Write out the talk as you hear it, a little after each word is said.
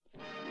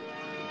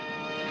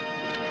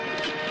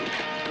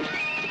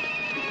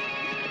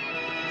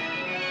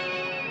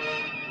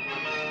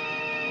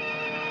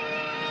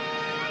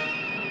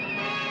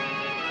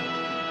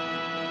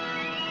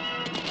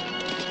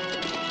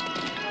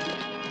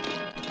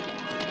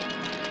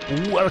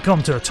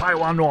Welcome to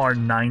Taiwan Noir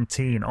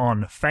 19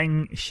 on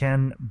Feng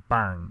Shen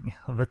Bang.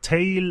 The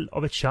tale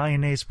of a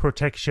Chinese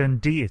protection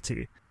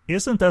deity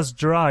isn't as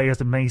dry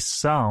as it may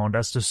sound,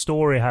 as the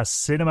story has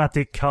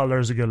cinematic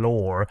colors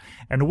galore,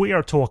 and we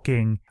are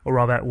taking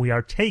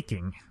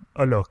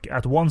a look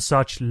at one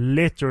such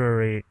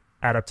literary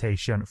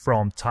adaptation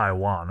from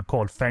Taiwan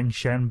called Feng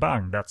Shen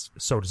Bang. That's,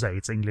 so to say,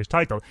 its English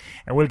title.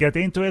 And we'll get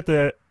into it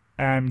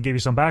and give you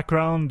some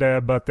background,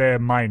 but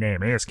my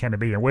name is Kenny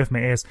B, and with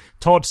me is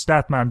Todd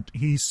Statman,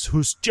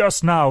 who's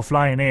just now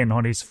flying in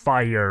on his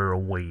fire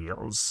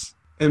wheels.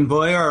 And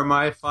boy, are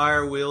my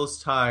fire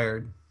wheels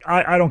tired.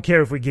 I don't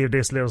care if we give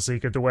this little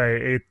secret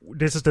away.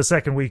 This is the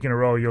second week in a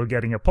row you're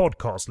getting a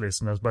podcast,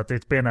 listeners, but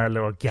it's been a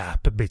little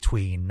gap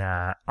between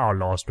our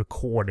last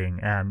recording,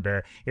 and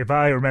if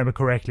I remember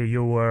correctly,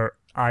 you were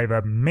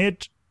either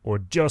mid or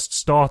just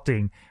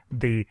starting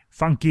the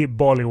Funky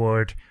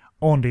Bollywood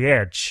On the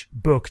Edge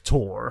book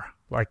tour,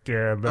 like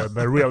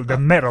the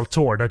metal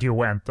tour that you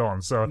went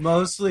on. So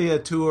mostly a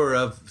tour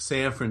of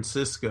San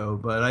Francisco,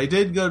 but I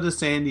did go to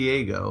San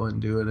Diego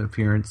and do an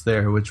appearance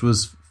there, which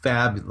was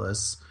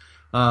fabulous.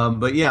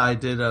 But yeah, I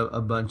did a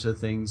bunch of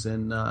things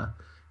in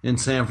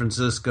San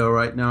Francisco.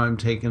 Right now I'm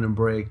taking a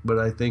break, but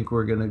I think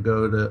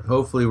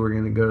hopefully we're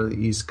going to go to the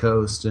East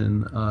Coast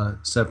in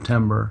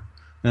September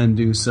and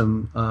do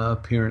some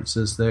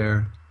appearances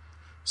there.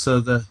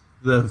 So the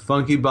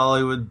Funky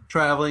Bollywood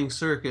traveling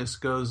circus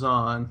goes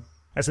on.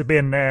 Has it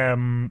been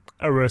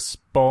a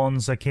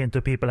response akin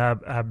to people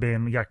have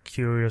been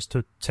curious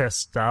to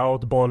test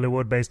out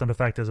Bollywood based on the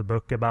fact there's a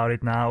book about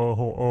it now,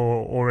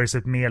 or is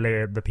it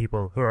merely the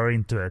people who are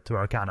into it who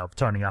are kind of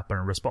turning up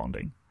and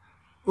responding?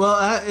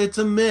 Well, it's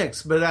a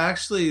mix, but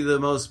actually the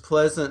most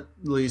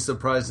pleasantly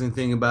surprising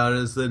thing about it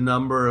is the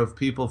number of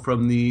people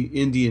from the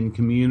Indian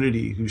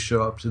community who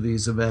show up to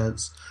these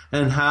events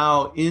and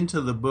how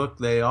into the book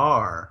they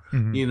are.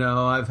 Mm-hmm. You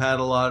know, I've had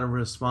a lot of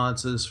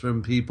responses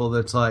from people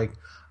that's like,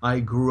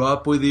 I grew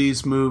up with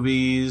these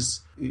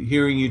movies.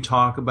 Hearing you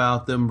talk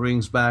about them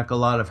brings back a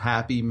lot of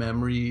happy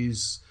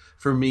memories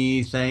for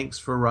me. Thanks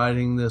for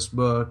writing this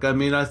book. I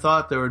mean, I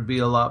thought there would be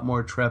a lot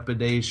more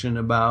trepidation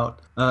about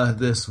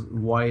this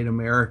white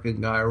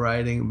American guy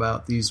writing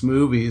about these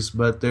movies,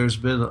 but there's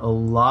been a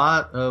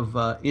lot of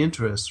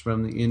interest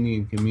from the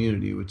Indian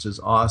community, which is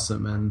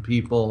awesome.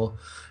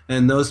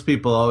 And those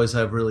people always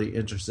have really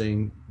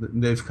interesting,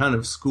 they've kind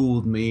of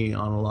schooled me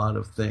on a lot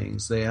of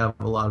things. They have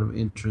a lot of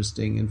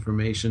interesting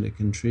information to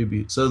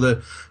contribute. So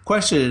the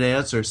question and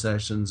answer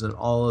sessions at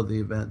all of the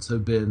events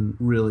have been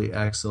really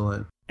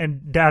excellent.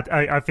 And that,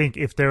 I think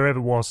if there ever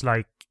was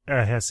like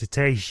a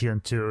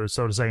hesitation to,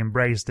 so to say,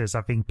 embrace this,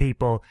 I think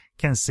people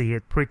can see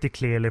it pretty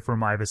clearly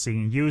from either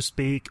seeing you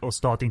speak or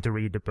starting to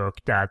read the book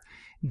that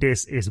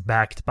this is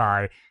backed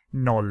by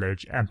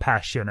knowledge and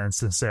passion and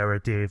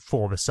sincerity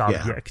for the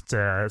subject.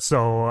 Yeah.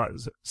 So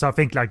I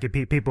think like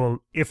people,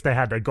 if they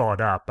had their guard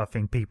up, I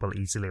think people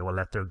easily will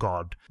let their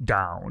guard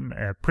down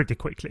pretty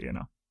quickly, you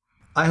know.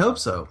 I hope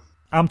so.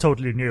 I'm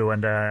totally new,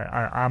 and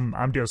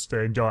I'm just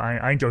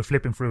I enjoy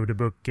flipping through the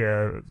book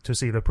to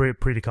see the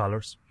pretty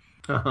colors.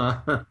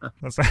 I'm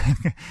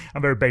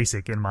very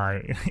basic in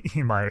my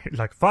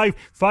like five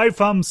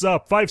thumbs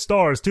up, 5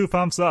 stars, 2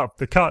 thumbs up.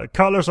 The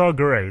colors are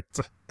great.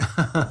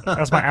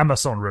 That's my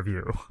Amazon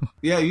review.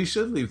 Yeah, you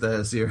should leave that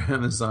as your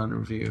Amazon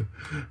review.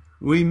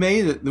 We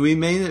made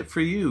it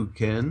for you,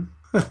 Ken.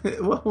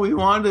 Well, we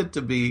wanted it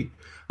to be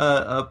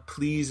a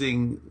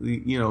pleasing,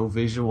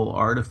 visual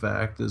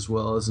artifact as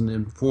well as an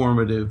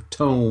informative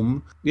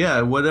tome.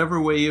 Yeah,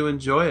 whatever way you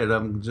enjoy it,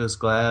 I'm just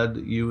glad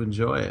you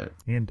enjoy it.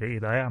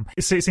 Indeed, I am.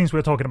 Since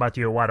we're talking about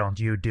you, why don't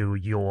you do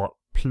your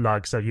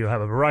plugs? So you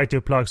have a variety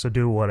of plugs, so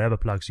do whatever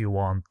plugs you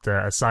want,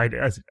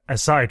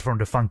 aside from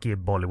the Funky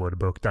Bollywood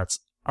book that's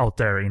out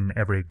there in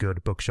every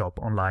good bookshop,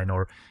 online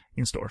or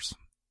in stores.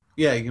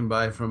 Yeah, you can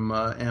buy from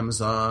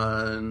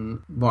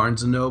Amazon,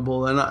 Barnes &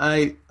 Noble, and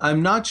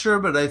I'm not sure,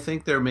 but I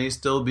think there may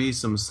still be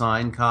some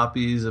signed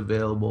copies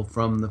available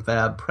from the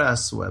Fab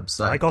Press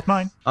website. I got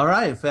mine. All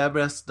right,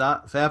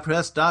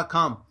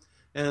 fabpress.com.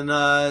 And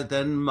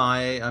then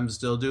I'm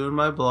still doing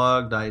my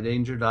blog, Die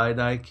Danger, Die,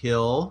 Die,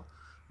 Kill,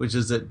 which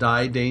is at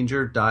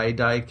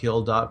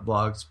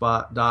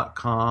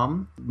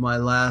diedangerdieDieKill.blogspot.com. My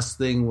last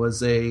thing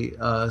was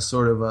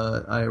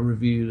I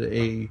reviewed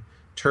a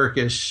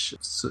Turkish,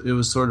 it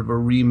was sort of a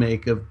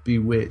remake of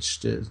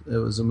Bewitched. It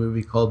was a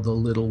movie called The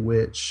Little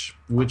Witch,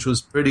 which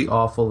was pretty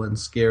awful and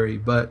scary.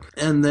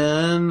 And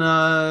then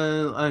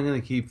I'm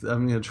going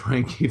to try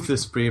and keep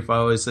this brief. I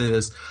always say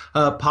this.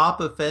 Pop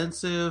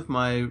Offensive,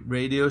 my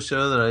radio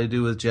show that I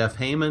do with Jeff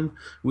Heyman.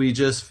 We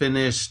just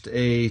finished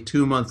a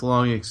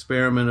 2-month-long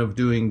experiment of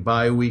doing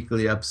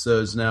bi-weekly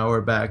episodes. Now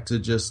we're back to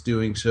just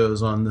doing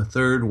shows on the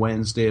 3rd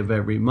Wednesday of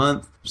every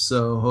month.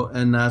 So,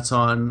 and that's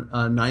on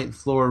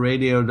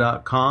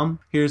ninthfloorradio.com.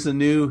 Here's a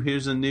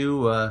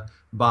new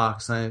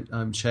box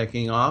I'm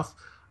checking off.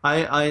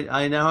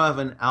 I now have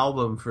an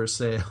album for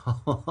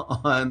sale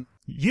on.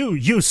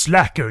 You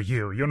slacker,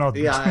 you're not.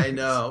 Yeah, I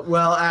know.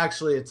 Well,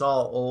 actually, it's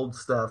all old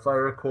stuff. I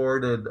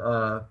recorded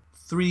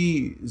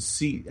three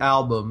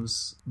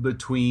albums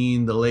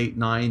between the late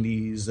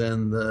 90s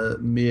and the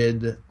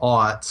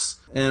mid-aughts,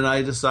 and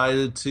I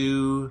decided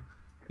to,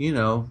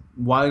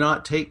 why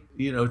not take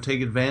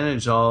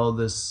advantage of all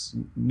this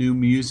new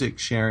music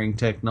sharing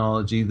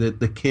technology that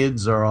the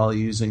kids are all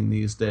using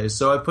these days.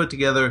 So I put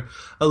together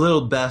a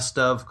little best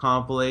of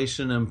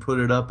compilation and put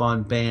it up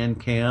on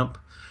Bandcamp,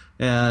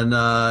 and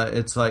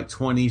it's like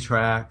 20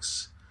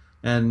 tracks,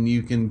 and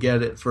you can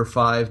get it for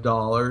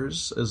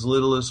 $5, as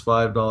little as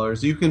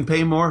 $5. You can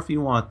pay more if you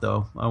want,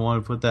 though. I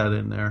want to put that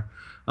in there.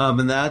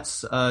 And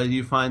that's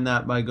you find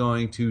that by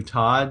going to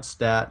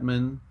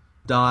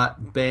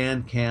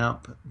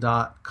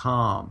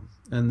toddstatman.bandcamp.com,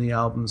 and the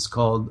album's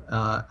called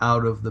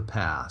Out of the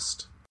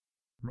Past.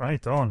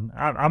 Right on.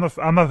 I'm a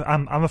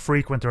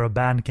frequenter of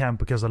Bandcamp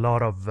because a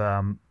lot of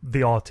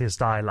the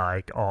artists I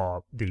like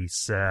are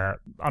these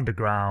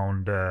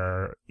underground,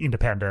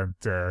 independent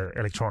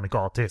electronic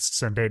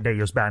artists, and they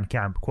use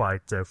Bandcamp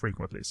quite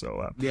frequently.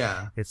 So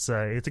yeah, it's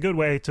a good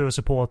way to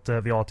support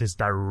the artists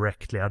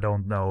directly. I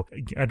don't know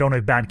if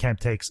Bandcamp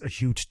takes a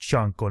huge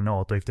chunk or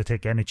not, or if they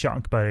take any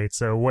chunk, but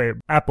it's a way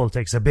Apple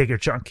takes a bigger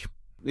chunk.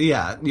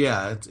 Yeah,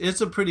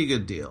 it's a pretty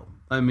good deal.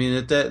 I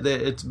mean,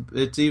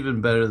 it's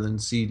even better than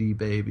CD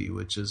Baby,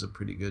 which is a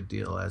pretty good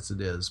deal as it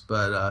is.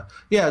 But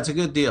yeah, it's a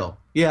good deal.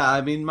 Yeah,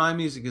 I mean, my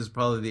music is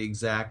probably the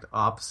exact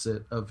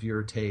opposite of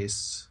your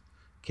tastes,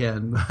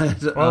 Ken.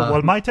 But,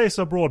 well, my tastes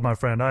are broad, my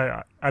friend.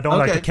 I don't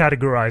like to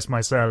categorize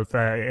myself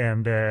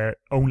and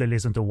only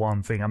listen to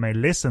one thing. I may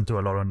listen to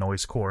a lot of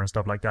noisecore and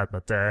stuff like that,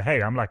 but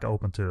hey, I'm like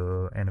open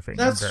to anything.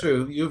 That's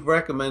true. You've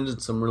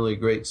recommended some really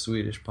great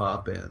Swedish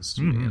pop bands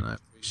to me, and I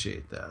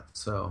appreciate that.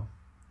 So.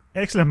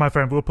 Excellent, my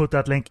friend. We'll put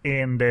that link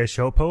in the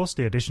show post,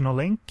 the additional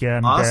link.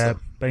 And, awesome.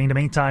 But in the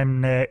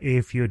meantime,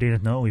 if you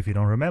didn't know, if you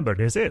don't remember,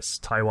 this is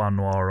Taiwan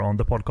Noir on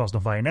the Podcast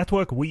on Fire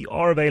network. We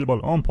are available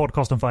on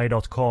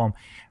podcastonfire.com.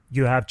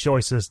 You have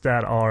choices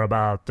that are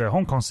about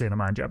Hong Kong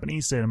cinema and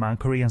Japanese cinema and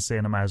Korean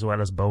cinema, as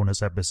well as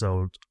bonus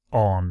episodes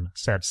on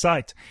said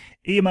site.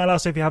 Email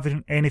us if you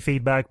have any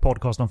feedback,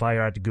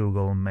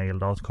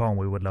 podcastonfire@googlemail.com.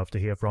 We would love to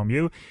hear from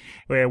you.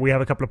 We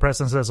have a couple of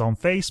presences on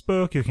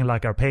Facebook. You can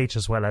like our page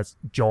as well as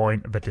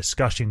join the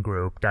discussion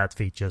group that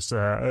features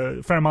a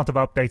fair amount of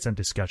updates and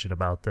discussion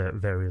about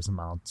various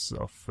amounts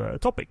of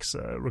topics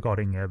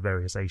regarding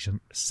various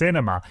Asian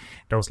cinema.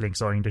 Those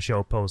links are in the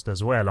show post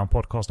as well on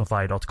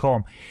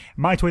podcastonfire.com.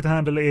 My Twitter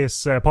handle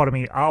is,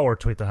 our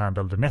Twitter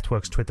handle, the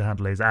network's Twitter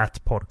handle is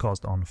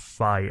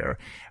 @podcastonfire.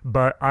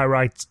 But I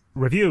write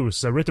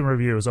reviews, written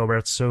reviews over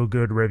at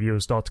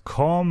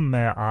sogoodreviews.com.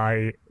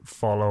 I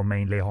follow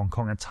mainly Hong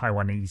Kong and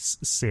Taiwanese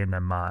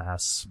cinema,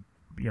 as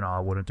I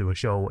wouldn't do a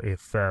show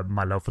if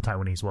my love for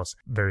Taiwanese was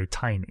very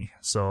tiny.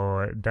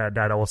 So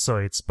that also,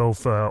 it's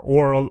both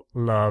oral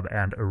love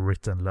and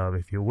written love,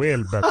 if you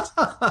will, but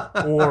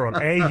oral,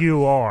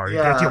 AUR,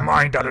 get your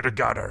mind out of the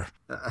gutter.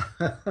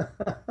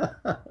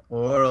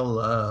 Oral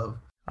love.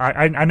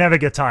 I never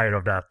get tired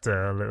of that,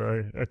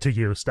 to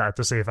use that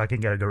to see if I can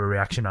get a good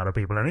reaction out of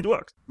people, and it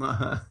works.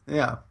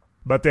 Yeah.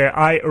 But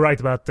I write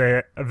about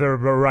a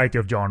variety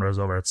of genres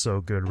over at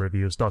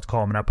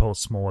sogoodreviews.com, and I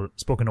post small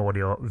spoken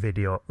audio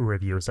video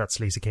reviews at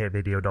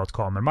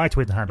sleazykvideo.com, and my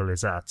Twitter handle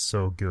is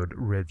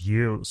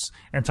 @sogoodreviews.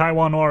 And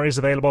Taiwan Noir is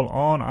available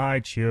on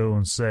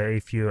iTunes.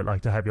 If you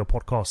like to have your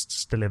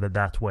podcasts delivered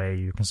that way,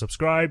 you can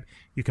subscribe,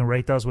 you can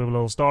rate us with a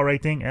little star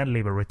rating, and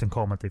leave a written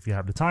comment if you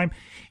have the time.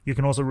 You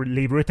can also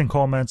leave written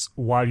comments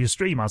while you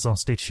stream us on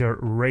Stitcher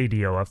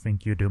Radio. I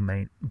think you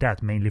do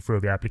that mainly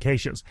through the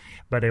applications.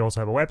 But they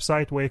also have a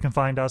website where you can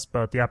find us,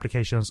 but the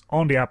applications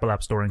on the Apple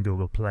App Store and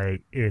Google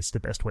Play is the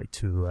best way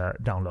to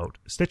download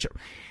Stitcher.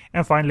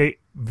 And finally,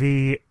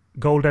 the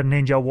Golden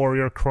Ninja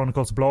Warrior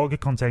Chronicles blog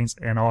contains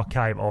an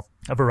archive of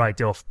a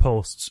variety of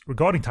posts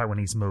regarding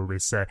Taiwanese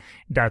movies and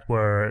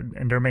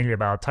they're mainly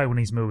about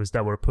Taiwanese movies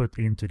that were put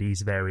into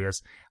these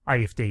various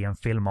IFD and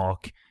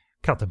Filmark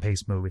cut and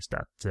paste movies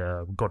that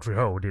Godfrey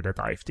Ho did at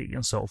IFD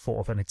and so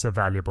forth, and it's a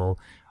valuable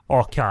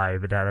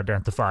archive that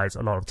identifies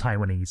a lot of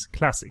Taiwanese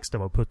classics that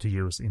were put to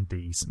use in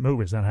these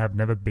movies and have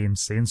never been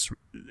seen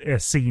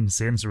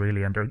since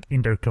really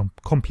in their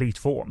complete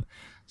form.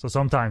 So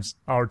sometimes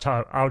our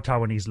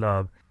Taiwanese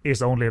love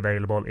is only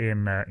available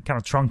in kind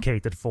of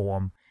truncated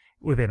form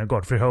within a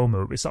Godfrey Ho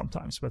movie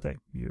sometimes, but hey,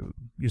 you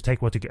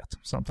take what you get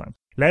sometimes.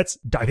 Let's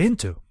dive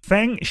into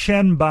Feng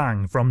Shen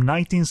Bang from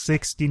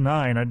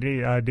 1969.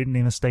 I didn't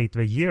even state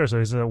the year, so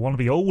it's one of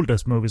the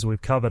oldest movies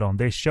we've covered on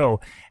this show.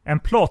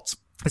 And plot,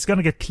 it's going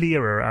to get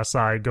clearer as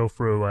I go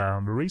through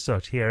the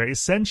research here.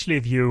 Essentially,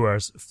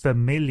 viewers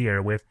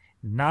familiar with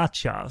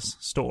Nacha's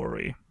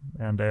story,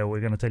 and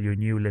we're going to tell you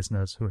new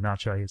listeners who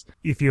Nacha is.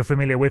 If you're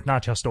familiar with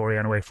Nacha's story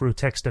anyway through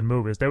text and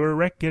movies, they will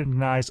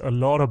recognize a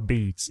lot of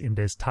beats in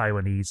this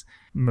Taiwanese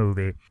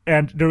movie.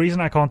 And the reason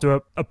I can't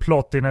do a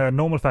plot in a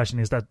normal fashion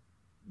is that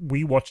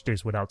we watched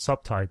this without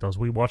subtitles.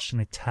 We watched an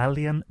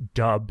Italian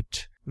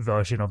dubbed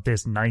version of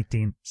this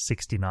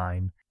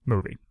 1969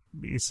 movie.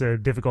 It's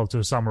difficult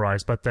to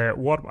summarize, but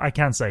what I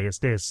can say is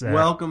this.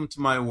 Welcome to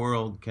my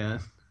world,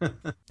 Ken.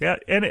 Yeah,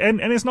 and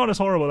it's not as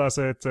horrible as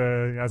it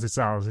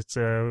sounds. It's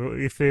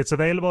if it's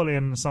available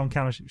in some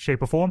kind of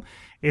shape or form,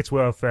 it's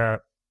worth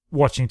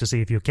watching to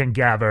see if you can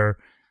gather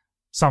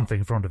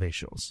something from the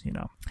visuals, you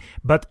know.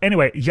 But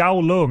anyway, Yao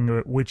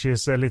Lung, which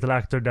is a little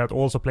actor that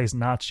also plays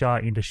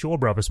Nacha in the Shaw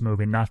Brothers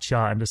movie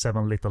Nacha and the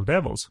Seven Little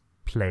Devils,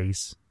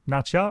 plays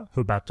Nacha,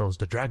 who battles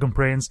the Dragon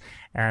Prince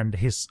and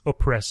his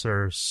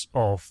oppressors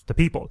of the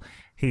people.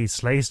 He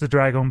slays the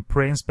Dragon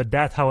Prince, but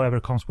that, however,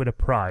 comes with a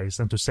price,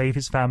 and to save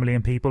his family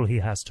and people, he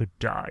has to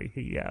die.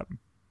 He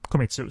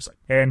commits suicide.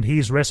 And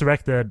he's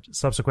resurrected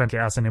subsequently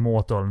as an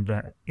immortal,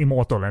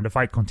 and the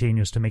fight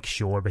continues to make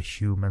sure the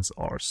humans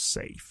are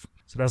safe.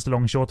 So that's the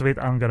long and short of it.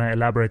 I'm going to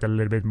elaborate a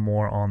little bit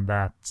more on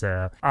that.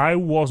 I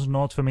was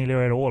not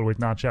familiar at all with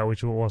Nacha,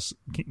 which was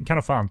kind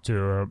of fun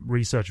to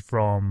research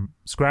from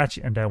scratch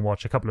and then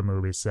watch a couple of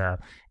movies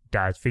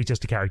that features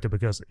the character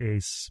because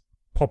it's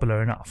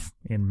popular enough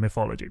in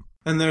mythology.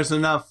 And there's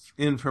enough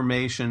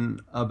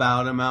information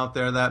about him out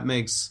there that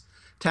makes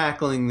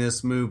tackling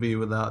this movie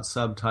without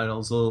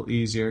subtitles a little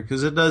easier,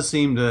 because it does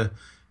seem to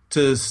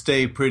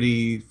stay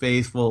pretty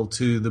faithful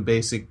to the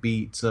basic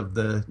beats of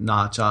the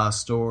Nacha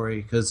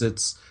story, because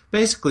it's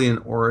basically an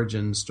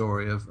origin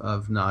story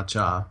of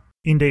Nacha.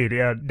 Indeed,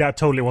 yeah, that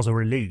totally was a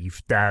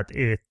relief that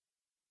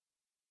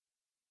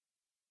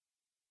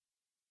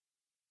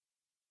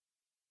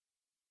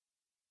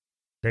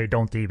they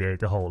don't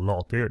deviate a whole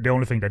lot. The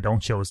only thing they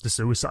don't show is the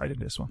suicide in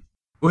this one.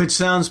 Which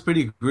sounds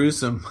pretty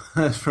gruesome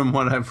from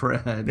what I've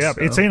read. Yeah,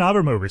 so. It's in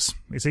other movies.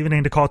 It's even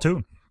in the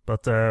cartoon.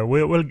 But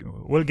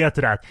we'll get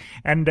to that.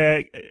 And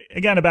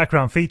again, the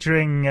background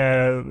featuring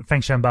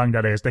Feng Shenbang,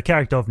 that is, the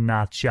character of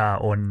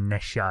Nacha or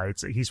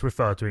Nesha. He's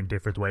referred to in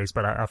different ways,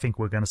 but I think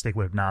we're going to stick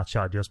with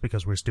Nacha just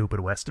because we're stupid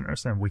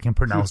Westerners and we can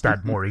pronounce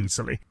that more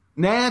easily.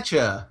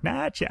 Nacha.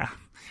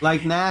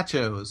 Like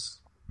nachos.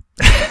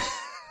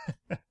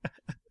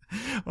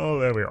 Oh,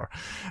 there we are.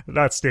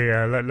 That's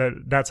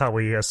that's how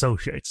we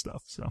associate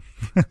stuff. So,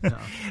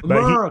 yeah.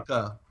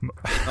 America.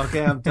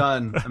 Okay, I'm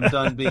done. I'm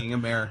done being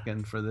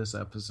American for this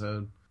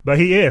episode. But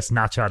he is,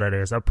 Nacha, that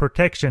is, a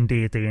protection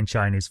deity in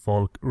Chinese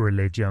folk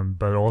religion,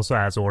 but also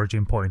has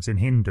origin points in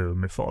Hindu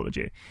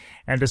mythology.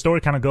 And the story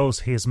kind of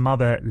goes, his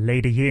mother,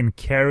 Lady Yin,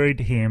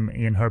 carried him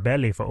in her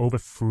belly for over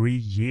 3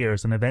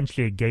 years and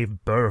eventually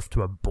gave birth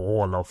to a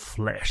ball of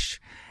flesh.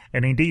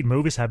 And indeed,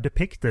 movies have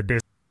depicted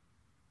this.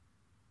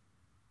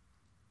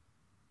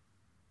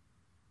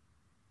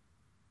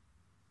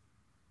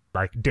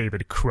 Like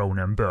David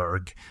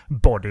Cronenberg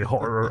body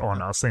horror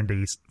on us in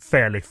these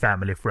fairly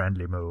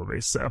family-friendly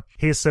movies.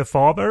 His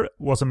father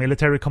was a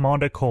military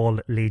commander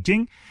called Li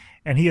Jing,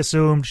 and he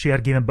assumed she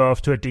had given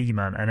birth to a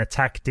demon and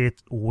attacked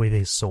it with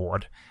his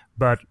sword.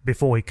 But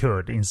before he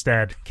could,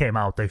 instead came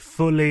out a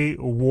fully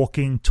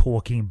walking,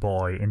 talking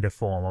boy in the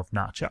form of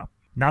Nacha.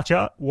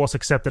 Nacha was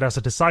accepted as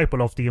a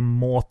disciple of the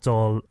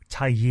immortal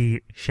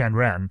Taiyi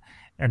Shenren,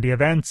 and the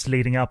events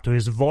leading up to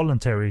his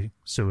voluntary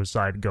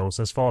suicide goes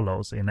as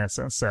follows, in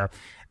essence.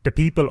 The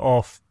people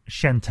of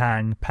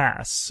Shentang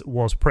Pass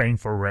was praying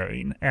for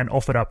rain and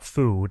offered up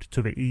food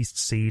to the East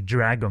Sea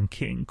Dragon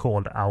King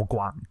called Ao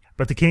Guang.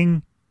 But the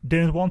king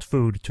didn't want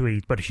food to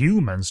eat, but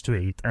humans to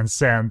eat, and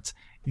sent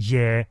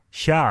Ye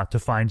Sha to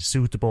find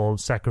suitable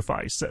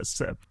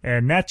sacrifices.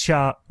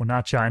 Nacha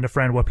and a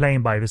friend were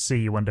playing by the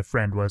sea when the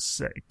friend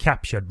was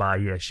captured by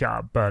Ye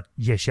Sha, but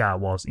Ye Sha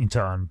was in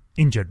turn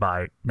injured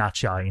by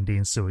Nacha in the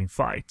ensuing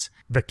fight.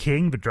 The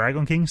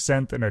Dragon King,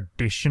 sent an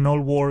additional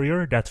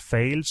warrior that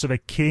failed, so the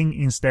king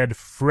instead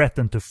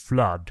threatened to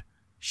flood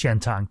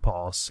Shentang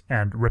Pass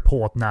and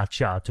report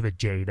Nacha to the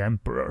Jade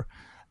Emperor.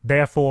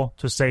 Therefore,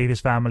 to save his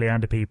family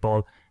and the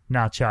people,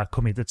 Nacha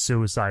committed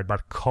suicide by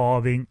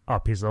carving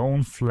up his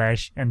own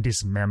flesh and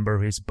dismember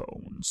his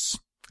bones.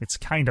 It's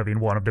kind of in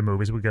one of the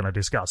movies we're going to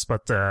discuss,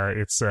 but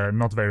it's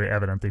not very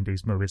evident in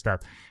these movies,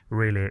 that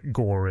really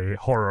gory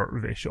horror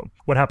visual.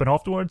 What happened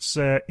afterwards?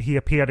 He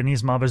appeared in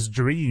his mother's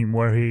dream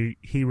where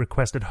he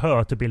requested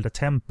her to build a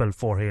temple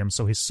for him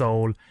so his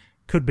soul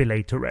could be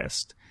laid to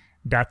rest.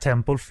 That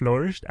temple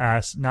flourished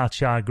as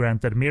Nacha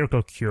granted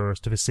miracle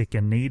cures to the sick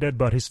and needed,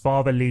 but his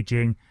father Li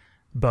Jing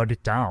burned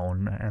it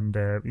down. And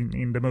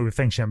in the movie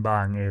Feng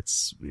Shenbang,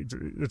 it's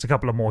a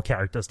couple of more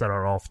characters that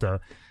are after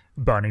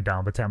burning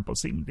down the temple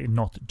scene,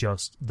 not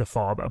just the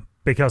father.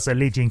 Because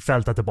Li Jing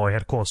felt that the boy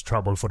had caused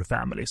trouble for the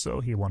family, so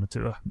he wanted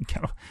to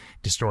kind of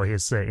destroy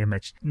his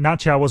image.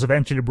 Nacha was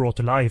eventually brought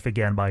to life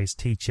again by his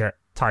teacher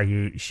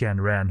Taiyi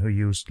Shenren, who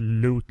used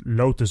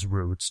lotus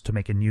roots to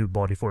make a new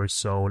body for his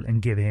soul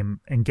and gave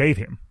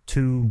him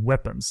 2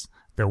 weapons: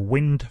 the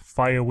wind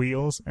fire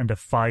wheels and the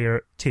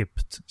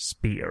fire-tipped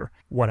spear.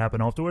 What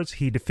happened afterwards?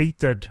 He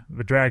defeated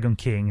the Dragon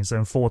Kings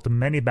and fought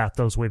many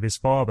battles with his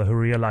father, who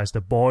realized the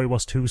boy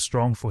was too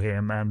strong for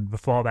him, and the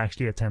father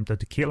actually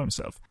attempted to kill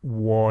himself.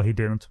 He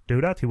didn't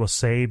do that. He was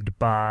saved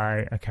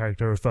by a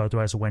character referred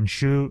to as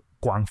Wenshu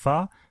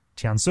Guangfa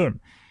Tiansun,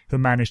 who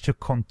managed to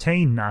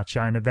contain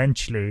Nacha, and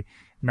eventually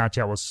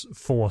Nacha was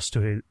forced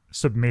to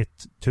submit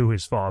to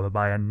his father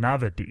by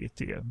another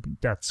deity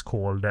that's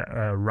called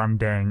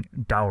Randeng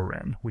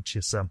Daoren, which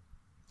is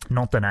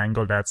Not an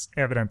angle that's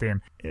evident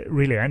in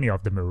really any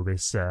of the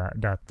movies,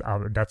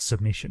 that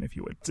submission, if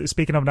you would.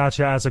 Speaking of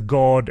Nacha as a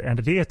god and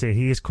a deity,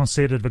 he is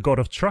considered the god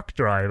of truck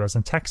drivers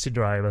and taxi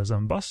drivers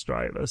and bus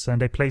drivers,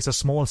 and they place a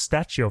small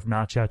statue of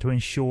Nacha to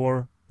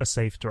ensure a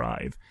safe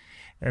drive.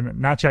 And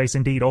Nacha is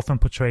indeed often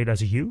portrayed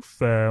as a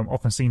youth,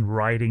 often seen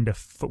riding the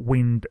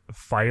wind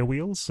fire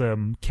wheels,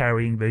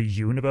 carrying the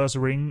universe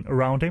ring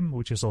around him,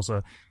 which is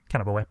also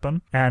kind of a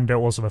weapon, and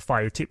also the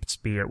fire-tipped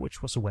spear,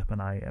 which was a weapon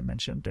I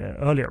mentioned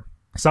earlier.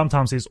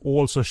 Sometimes he's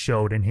also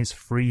showed in his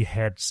 3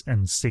 heads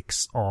and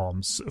 6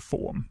 arms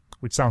form,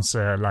 which sounds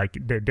like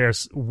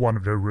there's one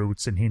of the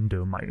roots in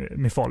Hindu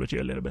mythology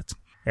a little bit.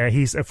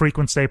 He's a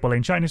frequent staple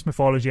in Chinese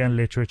mythology and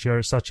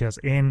literature, such as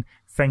in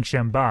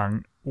Fengshen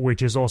Bang,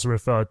 which is also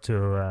referred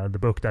to the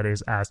book that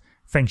is as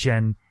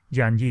Fengshen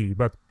Jianyi.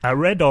 But I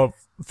read of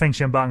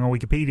Fengshen Bang on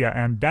Wikipedia,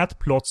 and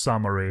that plot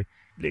summary,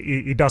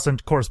 it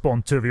doesn't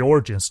correspond to the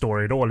origin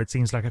story at all. It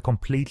seems like a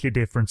completely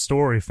different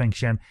story,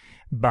 Fengshen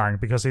Bang,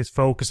 because it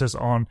focuses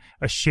on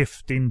a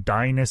shift in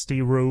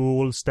dynasty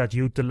rules that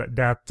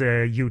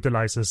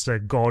utilizes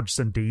gods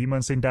and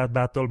demons in that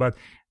battle, but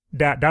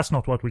that's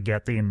not what we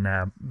get in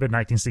the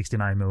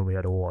 1969 movie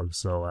at all.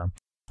 So,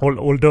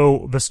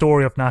 although the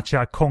story of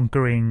Nacha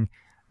conquering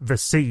the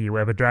sea,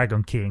 where the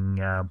Dragon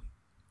King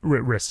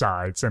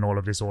resides, and all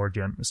of this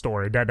origin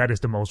story, that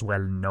is the most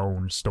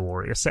well-known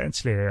story.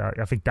 Essentially,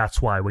 I think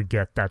that's why we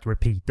get that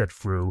repeated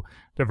through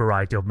the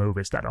variety of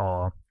movies that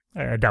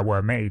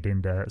were made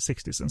in the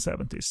 60s and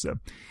 70s.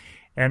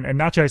 And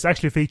Nacha is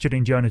actually featured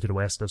in Journey to the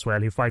West as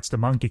well. He fights the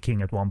Monkey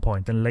King at one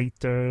point, and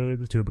later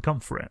the two become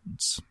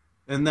friends.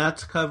 And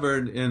that's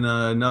covered in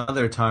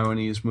another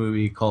Taiwanese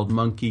movie called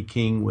Monkey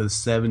King with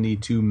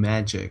 72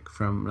 Magic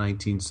from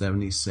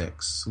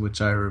 1976,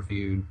 which I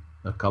reviewed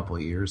a couple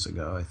of years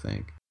ago, I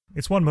think.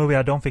 It's one movie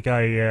I don't think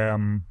I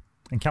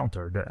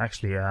encountered,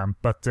 actually.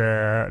 But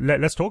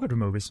let's talk about the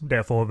movies.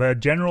 Therefore, the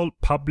general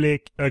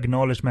public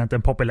acknowledgement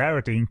and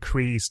popularity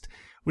increased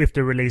with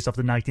the release of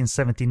the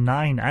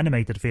 1979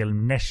 animated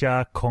film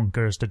Nesha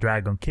Conquers the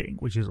Dragon King,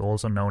 which is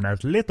also known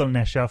as Little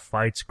Nesha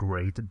Fights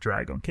Great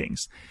Dragon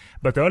Kings.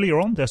 But earlier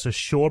on, there's a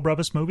Shaw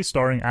Brothers movie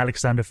starring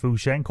Alexander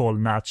Fusheng called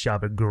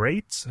Nacha the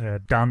Great,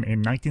 done in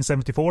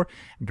 1974,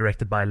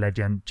 directed by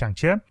legend Chang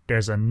Che.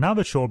 There's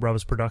another Shaw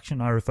Brothers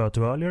production I referred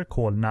to earlier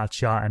called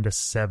Nacha and the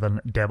Seven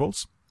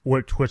Devils,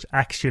 which was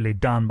actually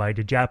done by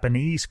the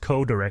Japanese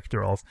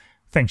co-director of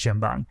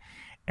Fengshen Bang.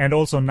 And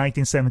also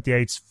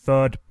 1978's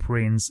Third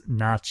Prince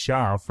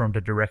Nacha from the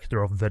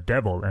director of The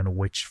Devil and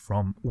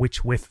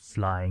Witch with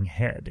Flying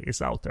Head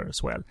is out there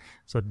as well.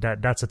 So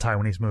that's a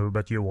Taiwanese movie,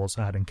 but you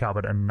also hadn't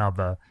covered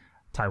another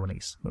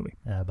Taiwanese movie.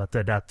 But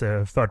that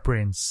Third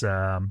Prince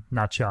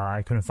Nacha,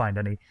 I couldn't find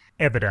any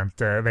evident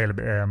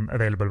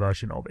available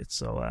version of it.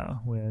 So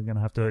we're going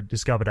to have to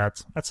discover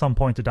that at some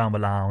point down the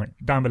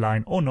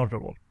line, or not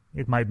at all.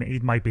 It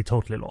might be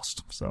totally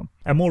lost. So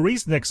a more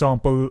recent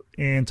example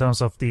in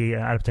terms of the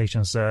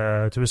adaptations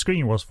to the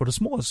screen was for the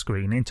small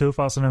screen. In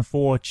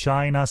 2004,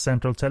 China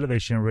Central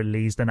Television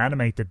released an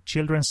animated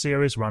children's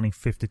series running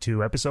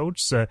 52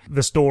 episodes.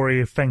 The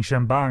story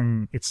Fengshen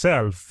Bang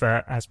itself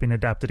has been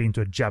adapted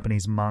into a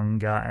Japanese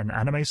manga and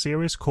anime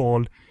series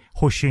called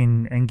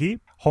Hoshin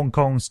Engi. Hong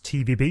Kong's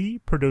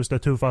TVB produced a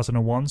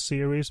 2001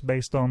 series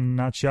based on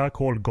Nacha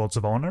called Gods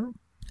of Honor.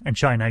 And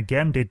China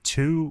again did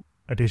 2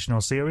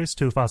 additional series,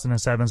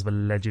 2007's The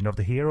Legend of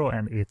the Hero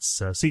and its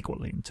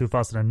sequel in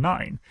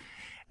 2009.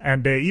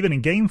 And even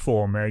in game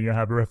form, you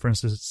have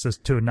references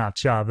to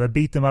Nacha. The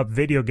beat-em-up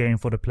video game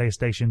for the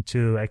PlayStation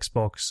 2,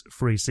 Xbox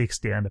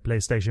 360 and the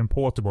PlayStation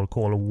Portable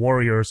called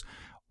Warriors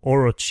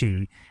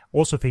Orochi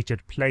also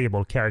featured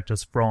playable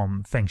characters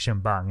from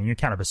Fengshen Bang, and you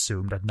kind of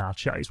assume that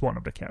Nacha is one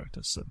of the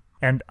characters.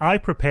 And I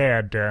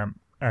prepared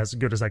as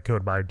good as I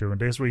could by doing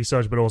this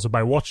research, but also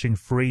by watching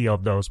 3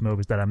 of those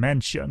movies that I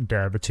mentioned,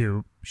 the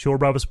 2 Shaw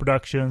Brothers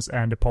productions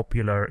and the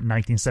popular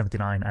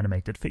 1979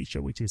 animated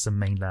feature, which is a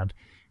mainland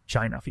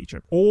China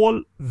feature.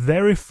 All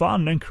very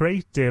fun and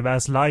creative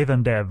as live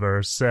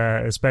endeavors,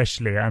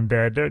 especially, and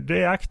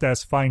they act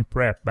as fine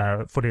prep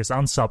for this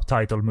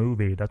unsubtitled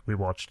movie that we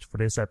watched for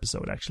this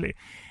episode, actually.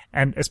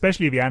 And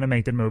especially the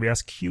animated movie,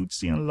 as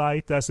cutesy and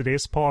light as it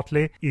is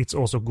partly, it's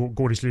also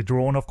gorgeously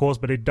drawn, of course,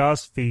 but it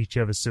does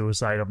feature the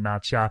suicide of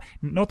Nacha.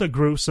 Not a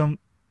gruesome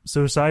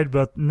suicide,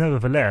 but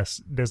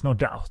nevertheless, there's no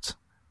doubt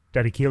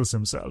that he kills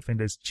himself in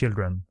this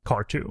children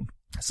cartoon.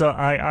 So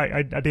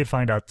I did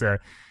find that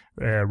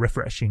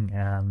refreshing,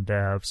 and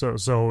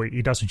so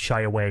he doesn't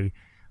shy away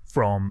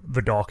from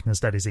the darkness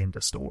that is in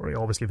the story.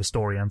 Obviously, the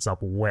story ends up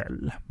well,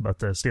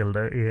 but still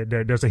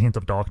there's a hint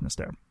of darkness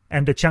there.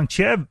 And the Chang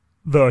Che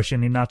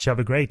version in Nacha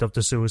the Great of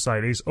the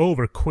suicide is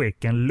over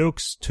quick and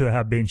looks to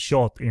have been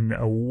shot in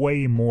a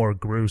way more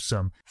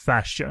gruesome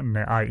fashion,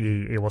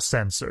 i.e. it was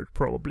censored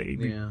probably.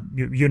 Yeah.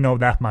 You know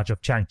that much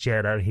of Chang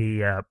Che that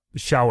he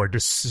showered the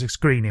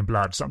screen in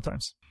blood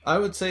sometimes. I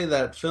would say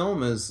that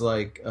film is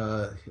like,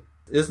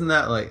 isn't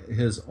that like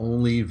his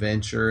only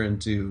venture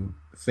into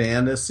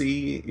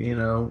fantasy, you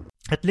know?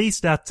 At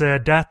least at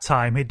that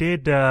time, he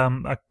did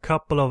a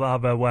couple of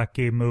other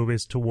wacky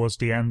movies towards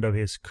the end of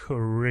his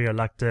career,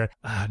 like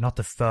not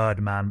The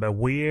Third Man, but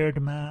Weird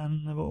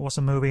Man was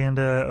a movie in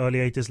the early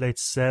 80s, late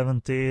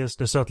 70s.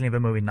 There's certainly the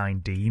movie Nine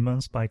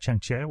Demons by Chang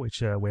Cheh,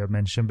 which we have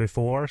mentioned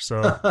before.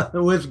 So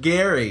with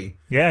Gary.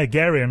 Yeah,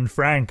 Gary and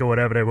Frank, or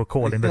whatever they were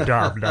called in the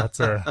dub. That's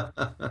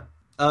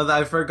Oh,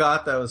 I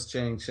forgot that was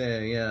Chang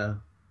Cheh, yeah.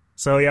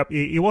 So, yeah,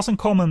 it wasn't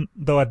common,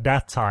 though, at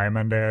that time,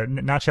 and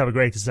Nacha the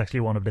Great is actually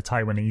one of the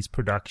Taiwanese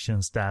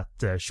productions that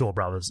Shaw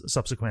Brothers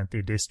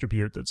subsequently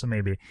distributed, so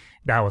maybe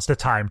that was the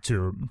time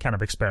to kind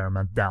of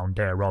experiment down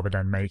there rather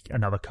than make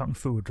another kung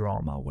fu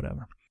drama or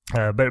whatever.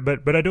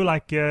 But I do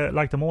like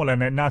them all,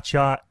 and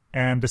Nacha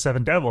and the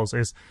Seven Devils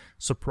is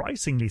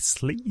surprisingly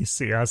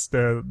sleazy, as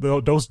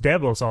those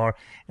devils are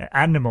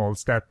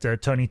animals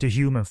that turn into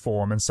human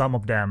form, and some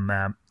of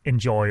them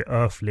enjoy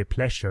earthly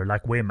pleasure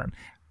like women.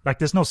 Like,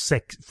 there's no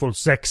full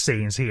sex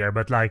scenes here,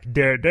 but like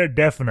they're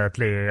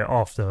definitely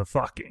after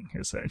fucking,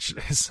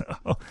 essentially. So,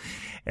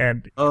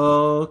 and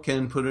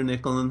can put a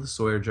nickel in the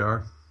swear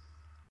jar.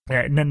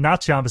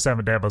 Nacha and the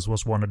Seven Devils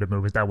was one of the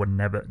movies that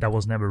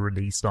was never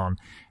released on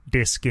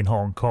disc in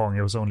Hong Kong.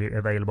 It was only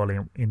available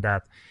in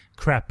that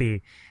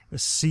crappy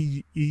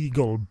Sea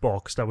Eagle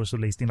box that was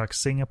released in like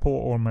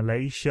Singapore or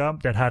Malaysia.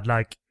 That had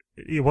like,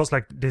 it was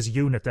like this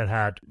unit that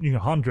had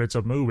hundreds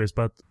of movies,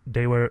 but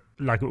they were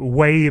like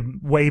way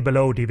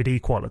below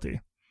DVD quality.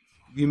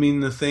 You mean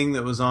the thing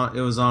that was on?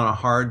 It was on a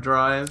hard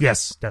drive.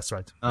 Yes, that's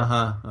right.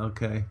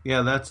 Okay.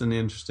 Yeah, that's an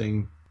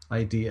interesting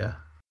idea.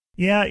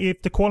 Yeah,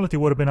 if the quality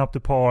would have been up to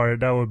par,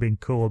 that would have been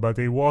cool, but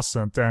it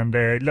wasn't. And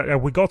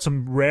we got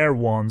some rare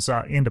ones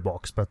in the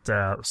box, but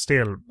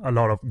still a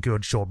lot of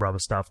good Shaw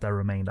Brothers stuff that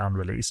remained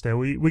unreleased.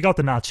 We got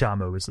the Nacha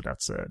movie, so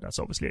that's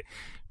obviously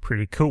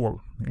pretty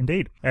cool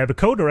indeed. The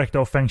co-director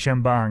of Feng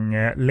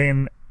Xianbang,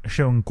 Lin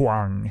Shun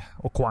Guang,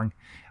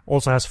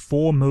 also has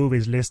 4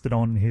 movies listed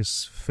on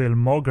his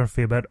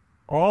filmography, but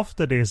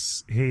after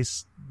this,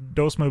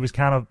 those movies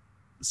kind of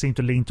seem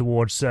to lean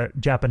towards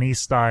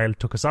Japanese-style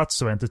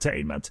tokusatsu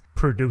entertainment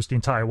produced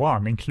in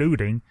Taiwan,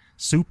 including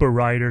Super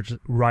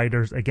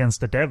Riders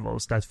Against the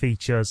Devils, that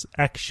features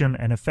action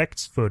and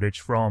effects footage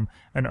from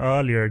an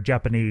earlier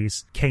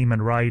Japanese Kamen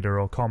Rider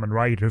or Kamen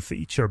Rider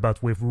feature,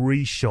 but with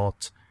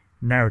reshot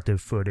narrative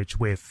footage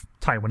with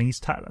Taiwanese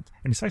talent.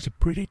 And it's actually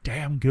pretty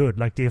damn good.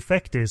 Like, the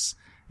effect is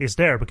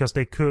there because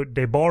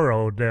they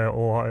borrowed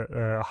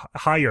or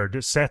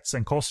hired sets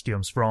and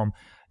costumes from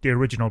the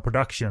original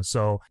production,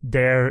 so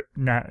their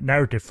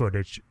narrative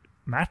footage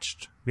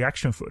matched the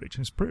action footage.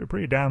 It's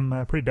pretty damn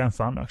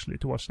fun actually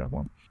to watch that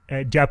one.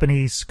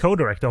 Japanese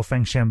co-director of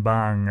Feng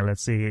Xianbang,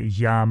 let's see,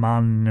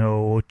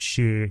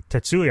 Yamanouchi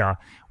Tetsuya,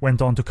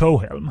 went on to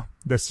co-helm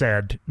the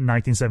said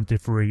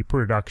 1973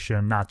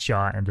 production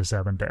Nacha and the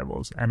Seven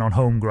Devils, and on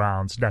home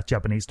grounds, that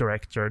Japanese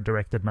director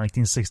directed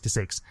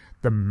 1966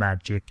 The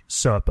Magic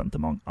Serpent,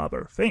 among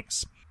other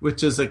things.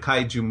 Which is a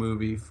kaiju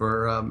movie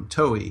for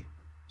Toei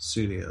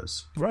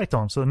Studios. Right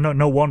on. So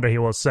no wonder he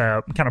was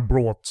kind of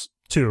brought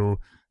to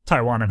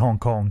Taiwan and Hong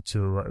Kong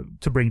to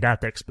bring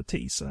that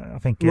expertise. I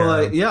think. Well,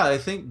 I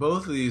think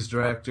both of these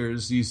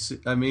directors.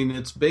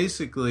 It's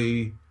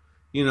basically,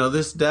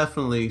 this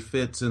definitely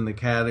fits in the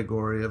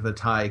category of a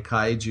Thai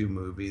kaiju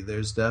movie.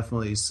 There's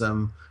definitely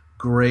some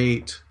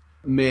great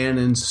man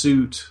in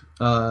suit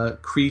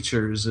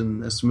creatures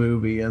in this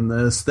movie, and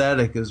the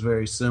aesthetic is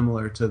very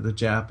similar to the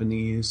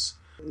Japanese,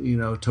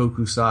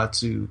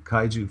 tokusatsu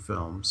kaiju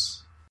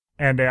films.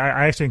 And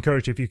I actually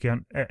encourage, if you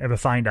can ever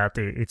find that,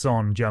 it's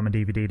on German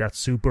DVD. That's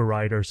Super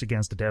Riders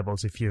Against the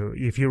Devils. If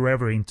you're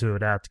ever into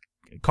that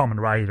Kamen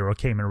Rider or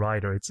Kamen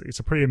Rider, it's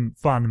a pretty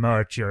fun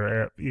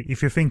merger.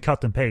 If you think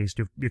cut and paste,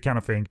 you kind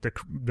of think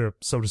the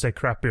so to say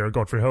crappier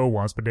Godfrey Ho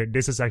ones, but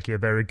this is actually a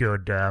very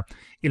good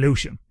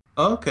illusion.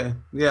 Okay,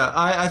 yeah,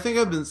 I think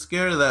I've been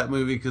scared of that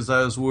movie because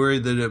I was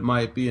worried that it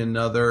might be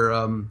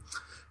another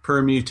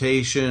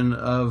permutation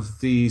of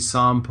the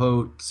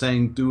Sampot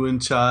Sang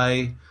Duan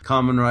Chai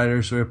Kamen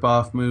Riders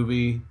ripoff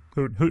movie.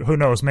 Who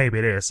knows? Maybe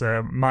it is.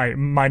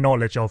 My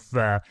knowledge of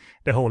the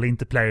whole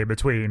interplay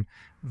between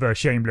the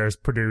shameless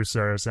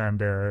producers and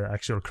the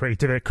actual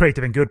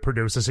creative and good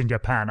producers in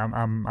Japan,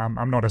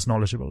 I'm not as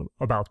knowledgeable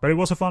about. But it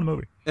was a fun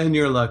movie. And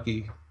you're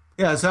lucky.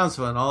 Yeah, it sounds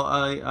fun.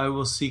 I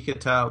will seek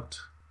it out.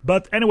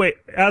 But anyway,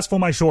 as for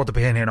my short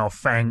opinion of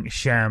Feng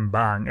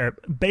Xianbang,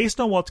 based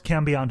on what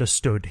can be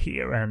understood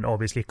here, and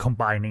obviously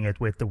combining it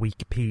with the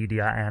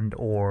Wikipedia and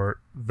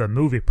or the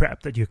movie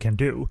prep that you can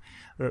do,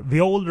 the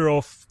older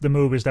of the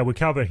movies that we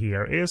cover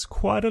here is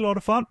quite a lot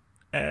of fun.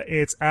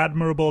 It's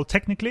admirable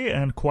technically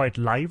and quite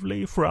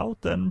lively throughout,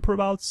 and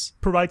provides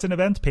an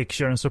event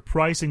picture and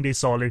surprisingly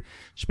solid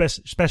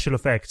special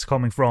effects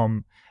coming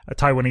from a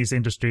Taiwanese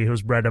industry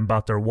whose bread and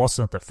butter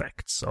wasn't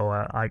effects, so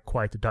I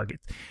quite dug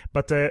it.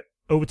 But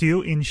over to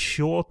you, in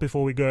short,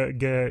 before we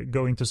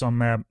go into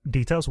some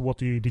details. What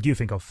did you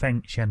think of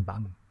Feng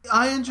Xianbang?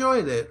 I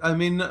enjoyed it. I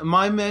mean,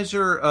 my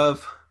measure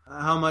of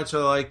how much I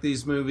like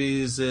these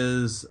movies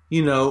is,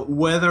 you know,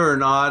 whether or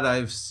not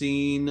I've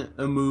seen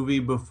a movie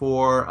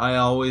before, I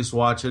always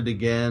watch it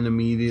again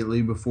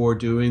immediately before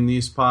doing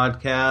these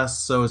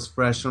podcasts, so it's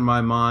fresh in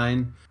my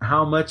mind.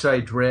 How much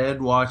I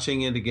dread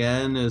watching it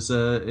again is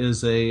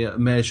a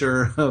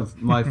measure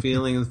of my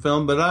feeling of the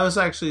film, but I was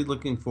actually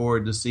looking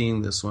forward to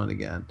seeing this one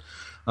again.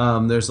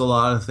 There's a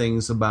lot of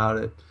things about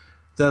it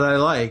that I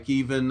like,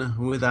 even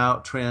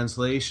without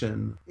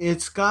translation.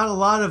 It's got a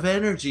lot of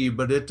energy,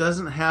 but it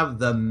doesn't have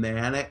the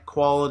manic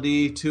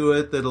quality to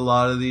it that a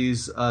lot of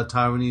these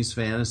Taiwanese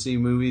fantasy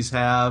movies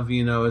have.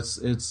 You know,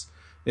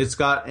 it's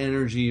got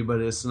energy,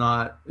 but it's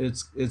not.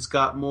 It's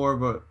got more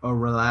of a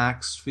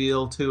relaxed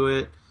feel to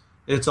it.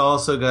 It's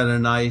also got a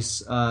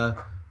nice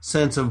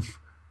sense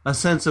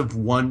of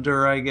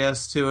wonder, I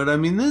guess, to it. I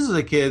mean, this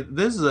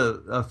is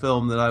a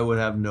film that I would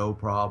have no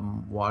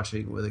problem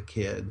watching with a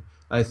kid.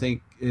 I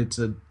think it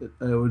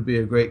would be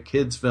a great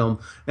kids film,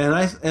 and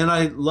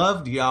I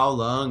loved Yao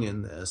Lung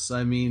in this.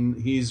 I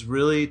mean, he's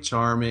really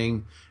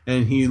charming,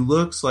 and he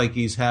looks like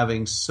he's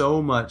having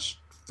so much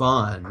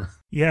fun.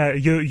 Yeah,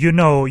 you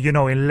know,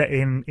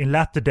 in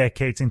latter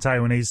decades in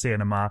Taiwanese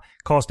cinema,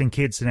 casting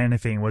kids in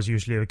anything was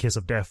usually a kiss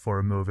of death for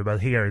a movie, but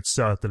here it's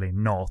certainly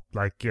not.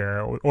 Like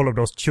all of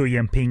those Chu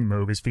Yan-ping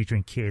movies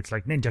featuring kids,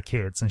 like Ninja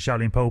Kids and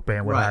Shaolin Popeye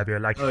and what have you.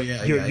 Like,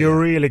 you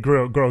really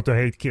grow to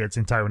hate kids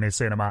in Taiwanese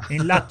cinema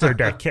in latter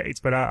decades.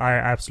 But I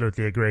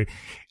absolutely agree.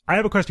 I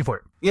have a question for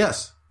you.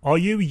 Yes. Are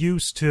you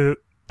used to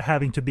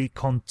having to be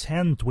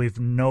content with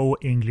no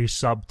English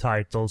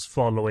subtitles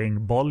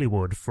following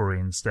Bollywood, for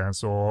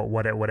instance, or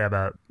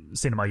whatever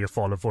cinema you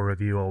follow for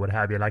review or what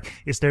have you? Like,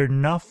 is there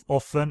enough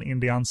often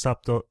in the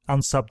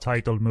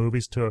unsubtitled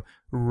movies to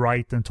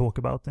write and talk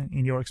about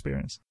in your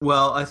experience?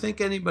 Well, I think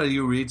anybody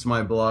who reads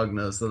my blog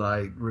knows that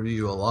I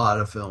review a lot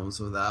of films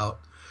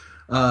without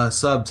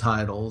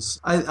subtitles.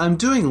 I'm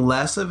doing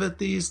less of it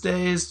these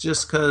days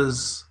just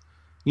because,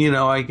 you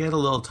know, I get a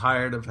little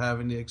tired of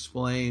having to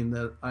explain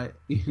that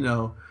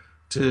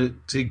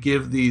to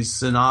give these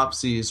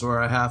synopses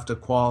where I have to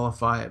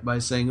qualify it by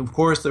saying, of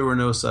course there were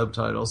no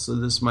subtitles, so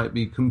this might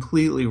be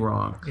completely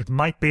wrong. It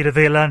might be the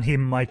villain, he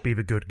might be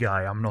the good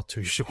guy, I'm not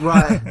too sure.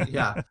 Right,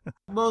 yeah.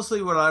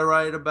 Mostly what I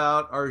write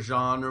about are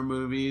genre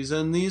movies,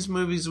 and these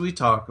movies we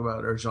talk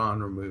about are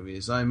genre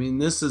movies. I mean,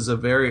 this is a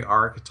very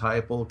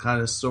archetypal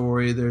kind of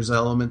story. There's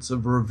elements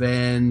of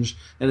revenge,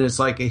 and it's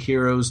like a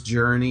hero's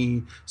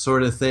journey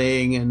sort of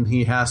thing, and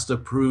he has to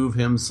prove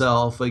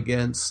himself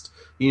against,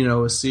 you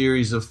know, a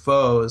series of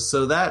foes.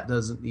 So that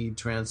doesn't need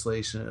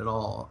translation at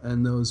all.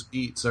 And those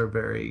beats are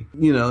very,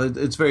 you know,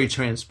 it's very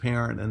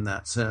transparent in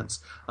that sense.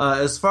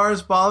 As far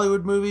as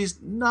Bollywood movies,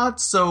 not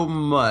so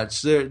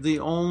much. They're the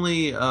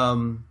only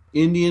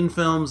Indian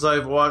films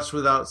I've watched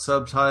without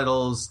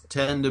subtitles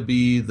tend to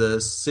be the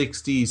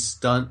 60s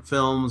stunt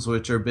films,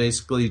 which are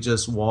basically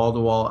just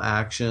wall-to-wall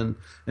action,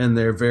 and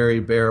they're very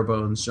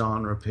bare-bones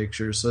genre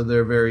pictures, so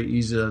they're very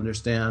easy to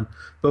understand.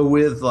 But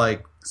with,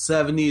 like,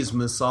 70s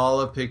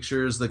masala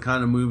pictures, the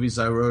kind of movies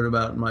I wrote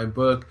about in my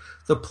book,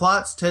 the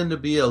plots tend to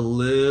be a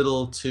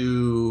little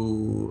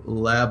too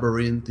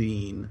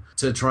labyrinthine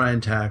to try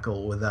and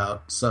tackle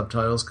without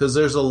subtitles, because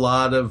there's a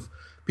lot of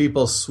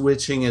people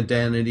switching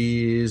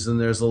identities, and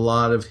there's a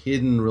lot of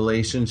hidden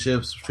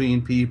relationships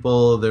between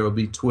people. There will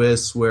be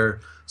twists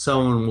where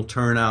someone will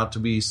turn out to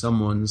be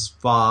someone's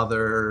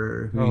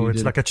father. Oh,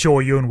 it's like a Cho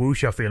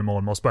Yun-Wuxia film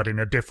almost, but in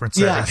a different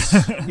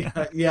setting.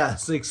 Yes,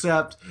 yes,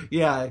 except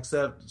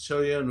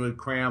Cho Yun would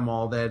cram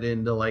all that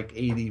into like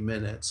 80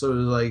 minutes. So it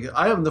was like,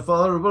 I am the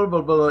father, blah,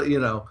 blah, blah, you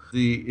know,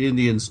 the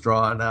Indians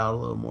draw it out a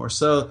little more.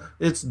 So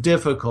it's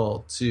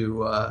difficult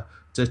to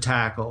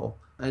tackle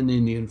an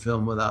Indian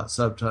film without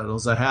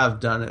subtitles. I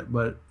have done it,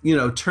 but, you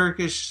know,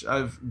 Turkish,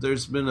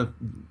 there's been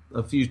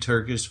a few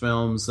Turkish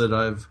films that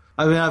I've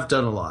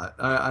done a lot.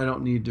 I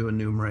don't need to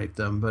enumerate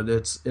them, but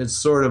it's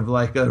sort of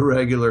like a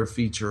regular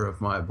feature of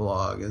my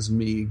blog, is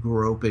me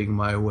groping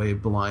my way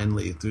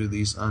blindly through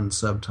these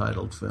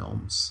unsubtitled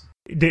films.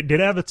 Did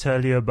I ever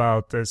tell you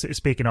about,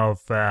 speaking of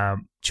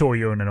Cho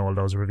Yun and all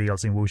those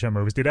reveals in wuxia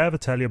movies, did I ever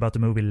tell you about the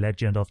movie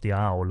Legend of the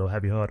Owl, or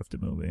have you heard of the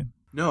movie?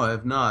 No, I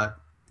have not.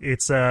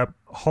 It's a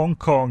Hong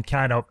Kong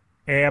kind of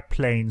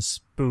airplane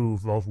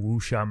spoof of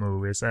wuxia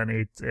movies, and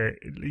it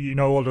you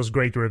know, all those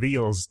great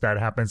reveals that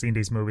happens in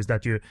these movies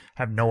that you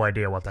have no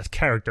idea what that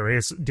character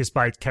is,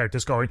 despite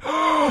characters going,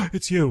 "Oh,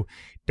 it's you."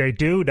 They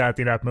do that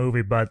in that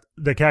movie, but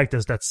the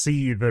characters that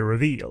see the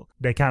reveal,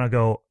 they kind of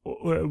go,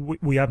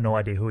 "We have no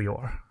idea who you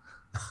are."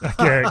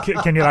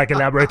 Can you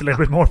elaborate a little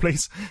bit more,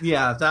 please?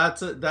 Yeah,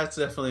 that's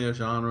definitely a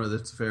genre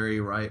that's very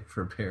ripe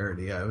for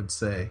parody, I would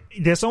say.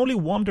 There's only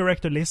one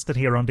director listed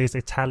here on this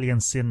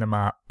Italian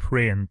cinema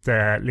print,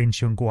 Lin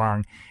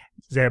Chun-Guang.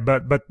 Yeah,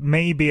 but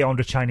maybe on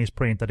the Chinese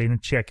print, I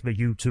didn't check the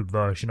YouTube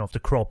version of the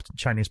cropped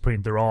Chinese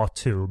print. There are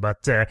two,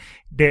 but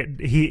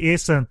he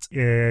isn't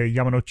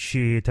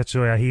Yamanouchi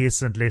Tetsuya. He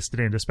isn't listed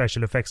in the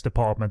special effects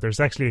department.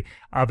 There's actually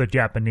other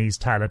Japanese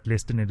talent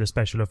listed in the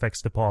special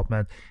effects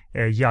department,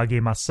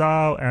 Yagi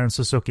Masao and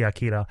Suzuki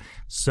Akira.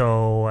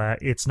 So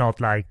it's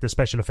not like the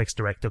special effects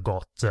director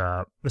got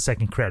the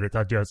second credit.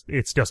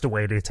 It's just the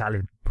way the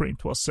Italian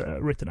print was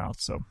written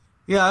out. So.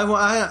 Yeah,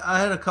 I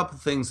had a couple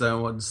things I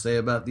wanted to say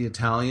about the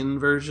Italian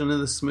version of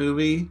this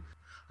movie.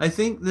 I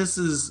think this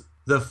is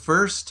the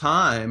first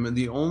time,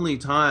 the only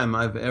time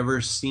I've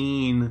ever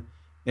seen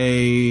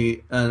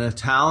an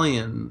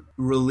Italian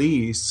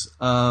release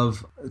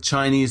of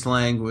Chinese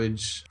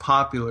language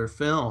popular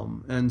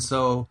film. And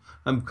so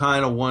I'm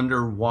kind of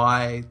wonder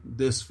why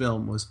this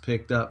film was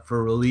picked up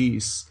for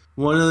release.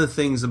 One of the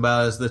things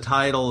about it is the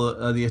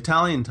title, the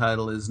Italian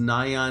title is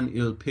Nyan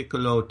il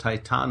Piccolo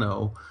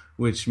Titano,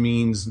 which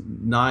means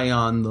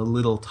Nyan the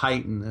Little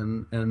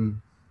Titan.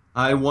 And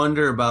I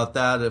wonder about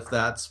that, if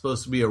that's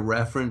supposed to be a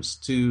reference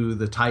to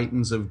the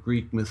Titans of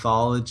Greek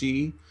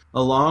mythology.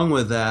 Along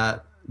with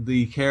that,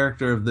 the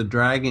character of the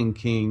Dragon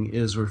King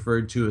is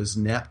referred to as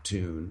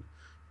Neptune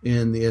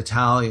in the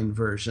Italian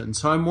version.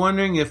 So I'm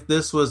wondering if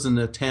this was an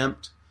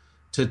attempt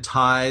to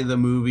tie the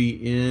movie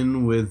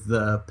in with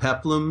the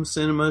Peplum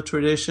cinema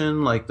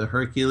tradition, like the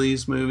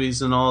Hercules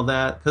movies and all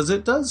that, because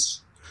it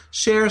does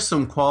share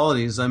some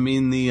qualities. I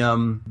mean,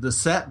 the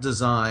set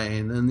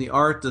design and the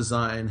art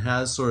design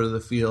has sort of the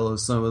feel of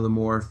some of the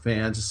more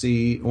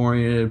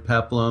fantasy-oriented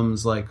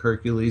peplums, like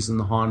Hercules in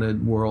the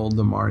Haunted World,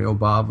 the Mario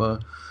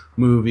Bava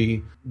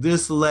movie.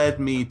 This led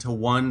me to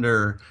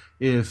wonder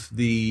if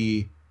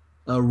the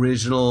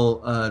original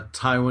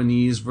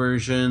Taiwanese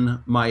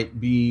version might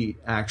be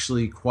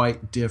actually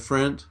quite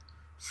different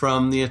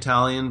from the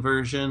Italian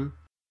version.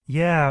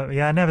 Yeah,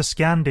 I never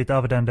scanned it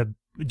other than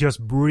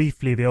just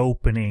briefly the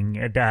opening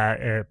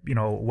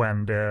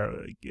when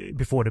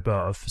before the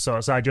birth. So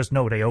I just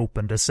know they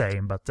opened the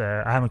same, but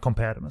I haven't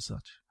compared them as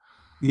such.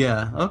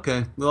 Yeah.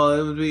 Okay.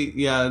 Well,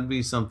 it'd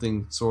be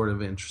something sort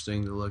of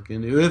interesting to look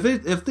into.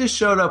 If this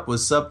showed up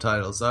with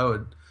subtitles, I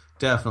would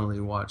definitely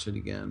watch it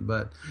again.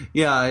 But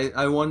yeah,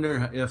 I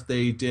wonder if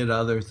they did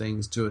other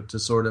things to it to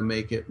sort of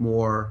make it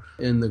more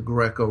in the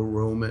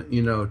Greco-Roman,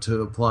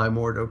 to apply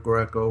more to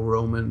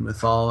Greco-Roman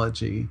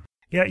mythology.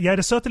 Yeah,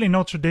 there's certainly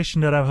no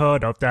tradition that I've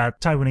heard of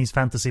that Taiwanese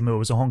fantasy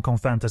movies or Hong Kong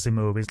fantasy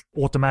movies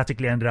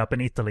automatically ended up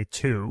in Italy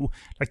too.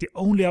 Like, the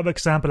only other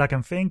example I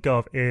can think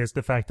of is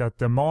the fact that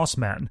The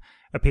Marsman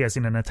appears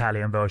in an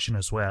Italian version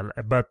as well,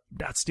 but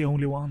that's the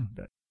only one.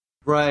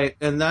 Right,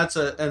 and that's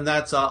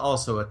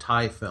also a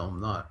Thai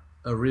film, not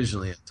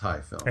originally a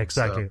Thai film.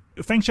 Exactly.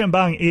 So. Feng Shen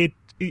Bang, it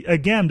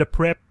again, the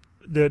prep,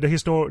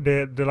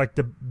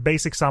 the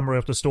basic summary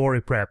of the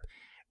story prep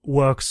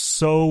works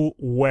so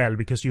well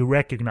because you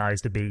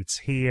recognize the beats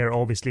here.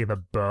 Obviously the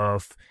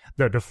birth,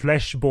 the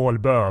flesh ball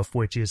birth,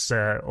 which is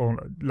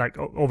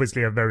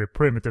obviously a very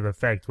primitive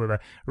effect with a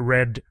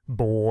red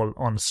ball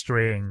on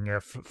string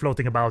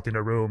floating about in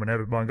the room and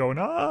everyone going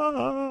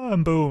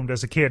and boom,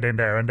 there's a kid in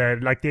there, and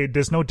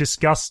there's no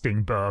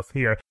disgusting birth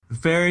here.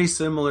 Very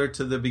similar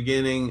to the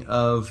beginning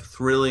of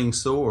Thrilling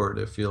Sword,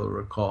 if you'll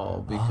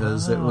recall,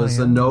 because it was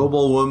a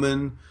noble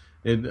woman,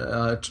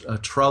 a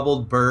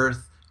troubled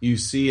birth. You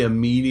see a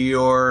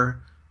meteor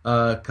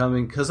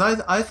coming, because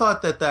I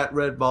thought that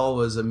red ball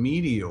was a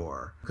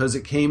meteor because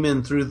it came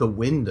in through the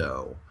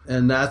window,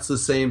 and that's the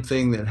same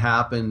thing that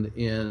happened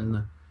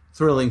in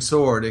Thrilling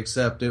Sword,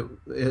 except it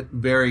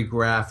very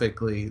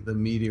graphically, the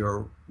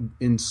meteor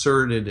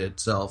inserted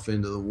itself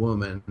into the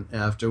woman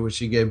after which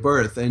she gave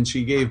birth, and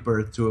she gave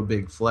birth to a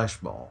big flesh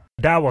ball.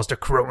 That was the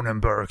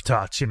Cronenberg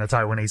touch in a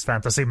Taiwanese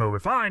fantasy movie,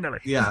 finally.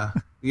 Yeah,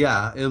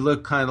 it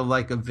looked kind of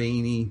like a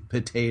veiny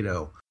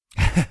potato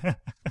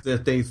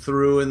that they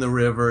threw in the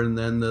river, and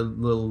then the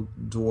little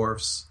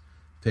dwarfs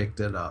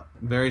picked it up.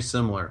 Very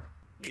similar.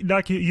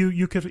 Like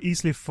you could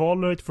easily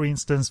follow it. For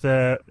instance,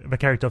 the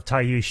character of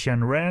Tai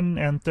Shen-ren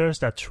enters,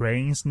 that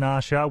trains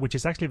Nasha, which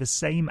is actually the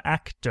same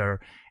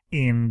actor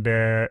in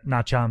the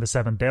Na-Cha and the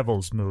Seven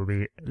Devils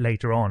movie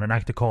later on, an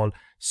actor called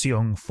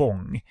Seung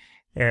Fong.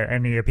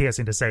 And he appears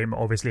in the same,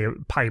 obviously,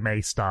 Pai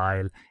Mei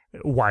style,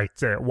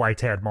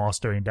 white-haired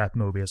master in that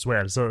movie as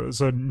well.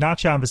 So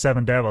Na-Cha and the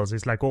Seven Devils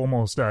is like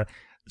almost a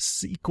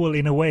sequel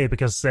in a way,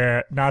 because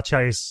Na-Cha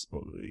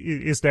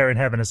is there in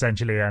heaven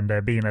essentially, and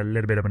being a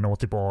little bit of a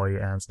naughty boy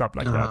and stuff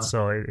like that.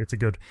 So it's a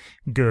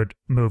good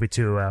movie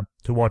to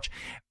watch.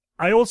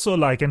 I also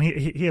like, and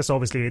here's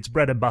obviously it's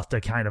bread and butter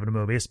kind of the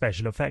movie,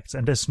 special effects,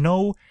 and there's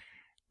no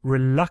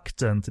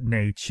reluctant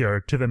nature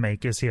to the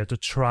makers here to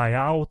try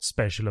out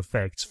special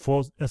effects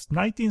for a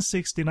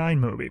 1969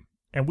 movie.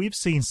 And we've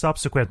seen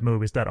subsequent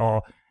movies that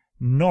are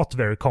not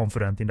very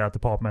confident in that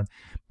department.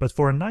 But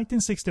for a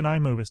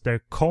 1969 movie,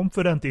 they're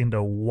confident in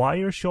the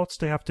wire shots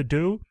they have to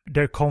do.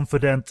 They're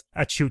confident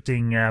at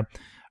shooting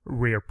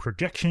rear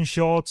projection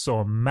shots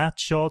or matte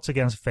shots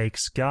against fake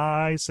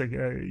skies,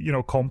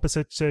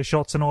 composite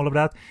shots and all of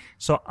that.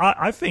 So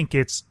I think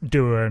it's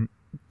doing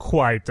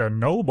quite a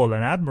noble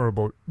and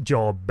admirable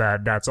job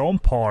that's on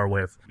par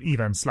with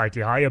even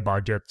slightly higher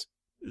budget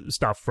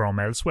stuff from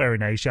elsewhere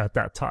in Asia at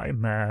that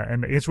time.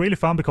 And it's really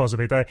fun because of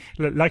it.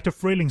 Like the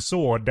Thrilling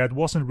Sword that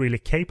wasn't really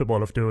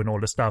capable of doing all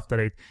the stuff that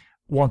it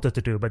wanted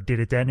to do, but did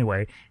it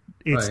anyway.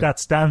 It's that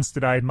stance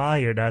that I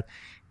admire, that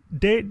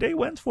they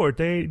went for it.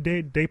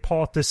 They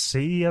part the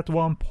sea at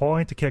one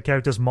point. The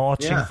characters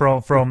marching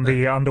from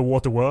the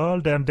underwater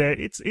world, and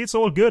it's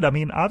all good. I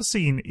mean, I've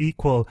seen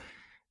equal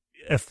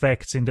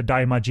effects in the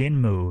Daimajin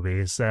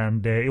movies,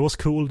 and it was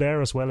cool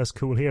there as well as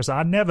cool here. So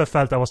I never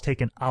felt I was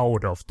taken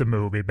out of the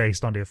movie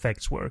based on the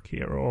effects work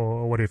here.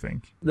 Or what do you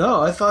think?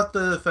 No, I thought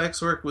the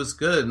effects work was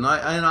good, and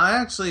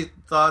I actually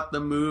thought the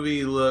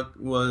movie look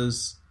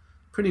was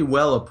pretty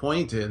well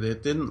appointed.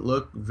 It didn't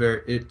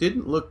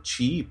look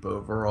cheap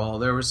overall.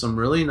 There were some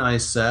really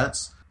nice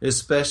sets,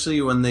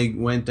 especially when they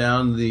went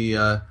down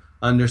the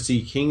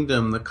Undersea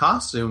Kingdom. The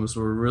costumes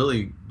were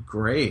really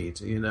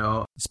great, you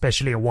know.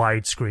 Especially a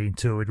widescreen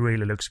too. It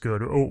really looks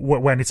good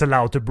when it's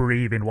allowed to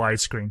breathe in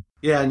widescreen.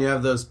 Yeah, and you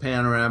have those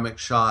panoramic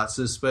shots,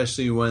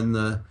 especially when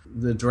the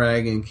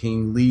Dragon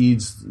King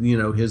leads, you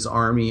know, his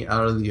army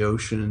out of the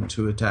ocean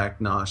to attack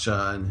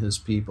Nasha and his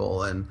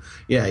people. And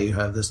yeah, you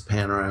have this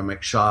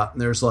panoramic shot,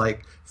 and there's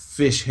like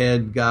fish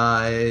head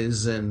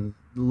guys and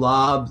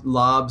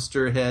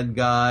lobster head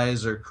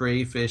guys or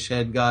crayfish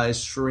head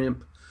guys,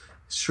 shrimp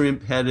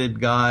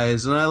headed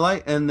guys,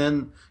 and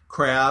then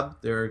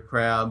there are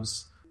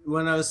crabs.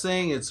 When I was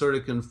saying it sort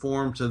of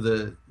conformed to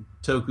the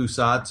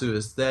tokusatsu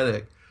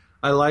aesthetic,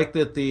 I like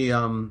that the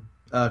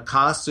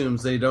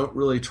costumes, they don't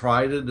really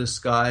try to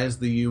disguise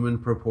the human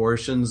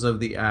proportions of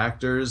the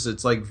actors.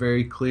 It's like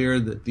very clear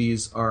that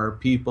these are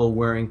people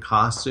wearing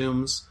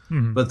costumes,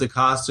 but the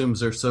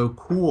costumes are so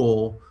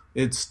cool,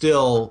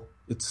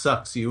 it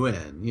sucks you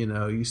in, you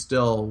know, you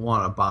still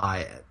want to buy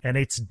it. And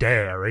it's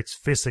there, it's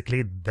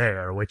physically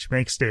there, which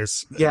makes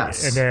this...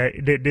 Yes.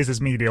 And this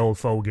is me, the old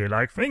fogey,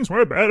 like, things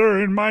were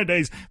better in my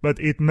days, but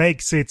it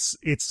makes it's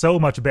so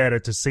much better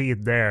to see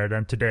it there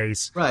than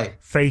today's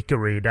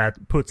fakery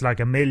that puts like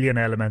a million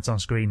elements on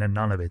screen and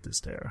none of it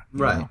is there.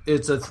 Right. Know?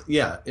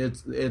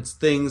 It's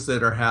things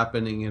that are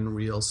happening in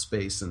real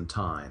space and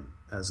time,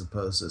 as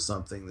opposed to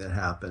something that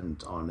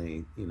happened on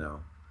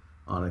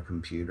a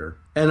computer.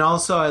 And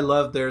also I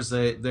love there's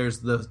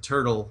the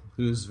turtle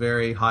who's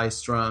very high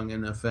strung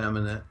and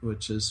effeminate,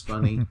 which is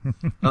funny.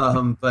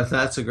 But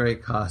that's a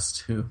great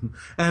costume.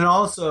 And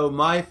also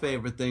my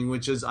favorite thing,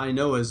 which is I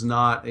know is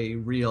not a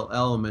real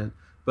element,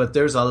 but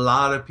there's a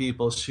lot of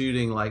people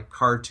shooting like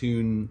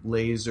cartoon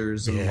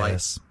lasers and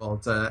light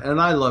bolts,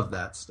 and I love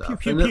that stuff. Pew,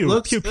 pew, and it pew,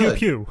 looks pew, good.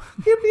 pew,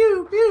 pew. Pew,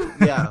 pew,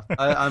 pew. Yeah,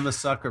 I'm a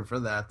sucker for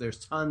that.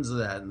 There's tons of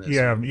that in this.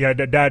 Yeah,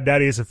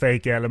 that is a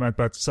fake element,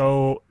 but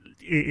so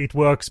it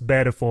works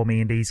better for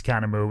me in these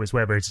kind of movies,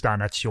 whether it's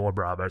done at Shaw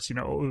Brothers, you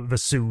know, the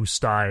Zoo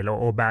style,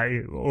 or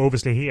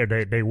obviously here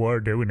they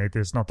were doing it.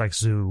 It's not like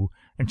Zoo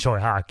and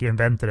Choi Haki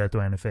invented it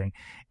or anything.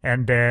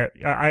 And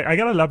I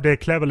gotta love the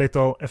clever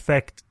little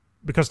effect,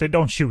 because they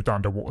don't shoot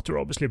underwater,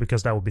 obviously,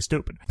 because that would be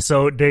stupid.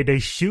 So they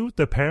shoot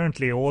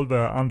apparently all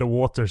the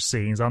underwater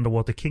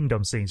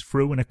kingdom scenes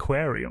through an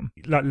aquarium.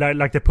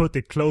 Like they put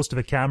it close to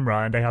the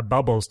camera and they have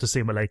bubbles to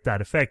simulate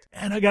that effect.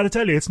 And I gotta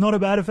tell you, it's not a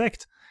bad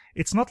effect.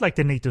 It's not like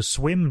they need to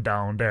swim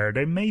down there.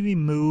 They maybe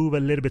move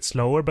a little bit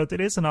slower, but it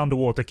is an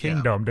underwater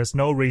kingdom. Yeah. There's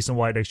no reason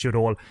why they should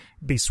all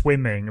be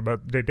swimming,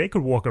 but they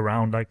could walk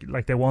around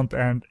like they want.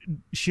 And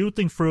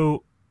shooting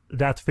through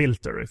that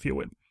filter, if you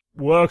will,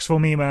 works for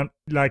me, man.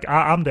 Like,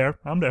 I'm there.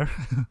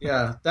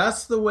 Yeah,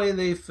 that's the way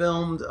they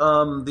filmed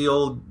the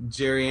old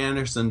Jerry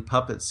Anderson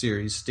puppet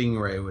series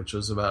Stingray, which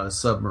was about a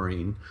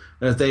submarine.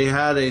 They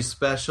had a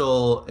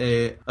special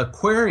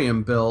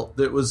aquarium built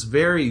that was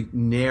very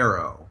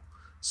narrow,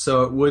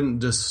 so it wouldn't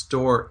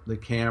distort the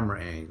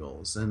camera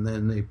angles. And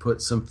then they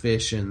put some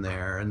fish in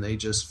there, and they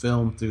just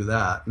filmed through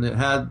that. And it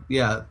had,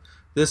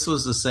 this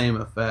was the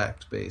same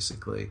effect,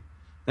 basically.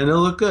 And it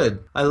looked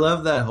good. I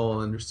love that whole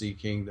Undersea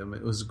Kingdom.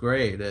 It was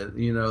great.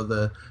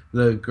 The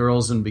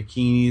girls in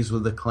bikinis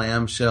with the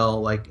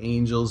clamshell, like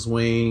angel's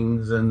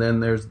wings, and then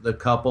there's the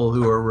couple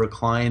who are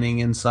reclining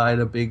inside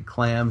a big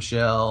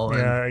clamshell.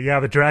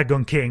 The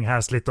Dragon King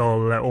has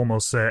little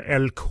almost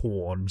elk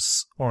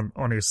horns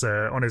on his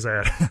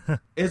head.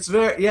 It's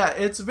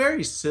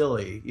very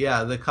silly.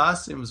 Yeah, the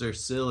costumes are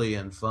silly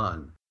and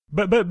fun.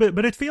 But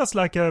it feels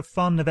like a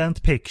fun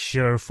event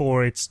picture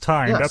for its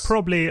time. Yes.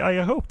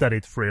 I hope that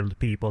it thrilled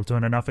people to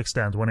enough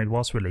extent when it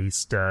was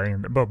released,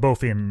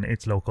 both in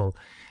its local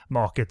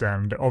market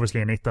and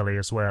obviously in Italy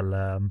as well.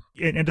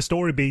 And the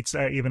story beats,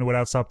 even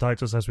without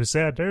subtitles, as we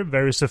said, they're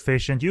very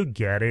sufficient. You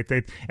get it.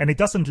 And it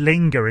doesn't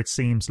linger, it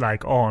seems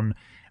like, on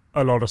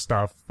a lot of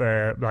stuff,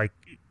 like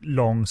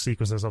long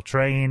sequences of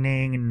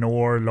training,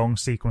 nor long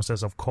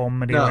sequences of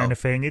comedy or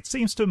anything. It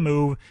seems to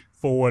move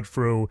forward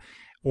through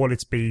all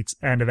its beats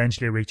and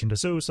eventually reaching the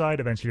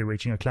suicide, eventually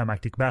reaching a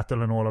climactic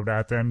battle and all of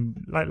that.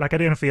 And like I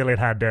didn't feel it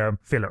had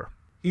filler.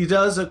 He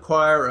does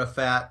acquire a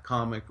fat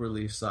comic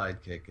relief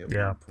sidekick at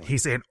one point.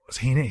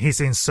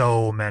 He's in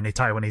so many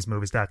Taiwanese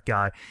movies, that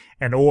guy,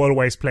 and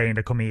always playing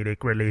the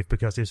comedic relief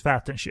because he's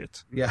fat and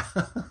shit. Yeah.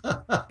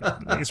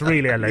 It's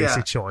really a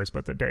lazy choice,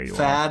 but there you are.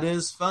 Fat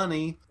is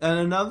funny. And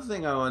another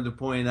thing I wanted to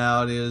point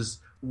out is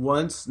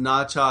once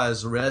Na Cha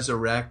is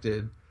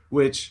resurrected,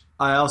 which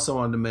I also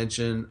wanted to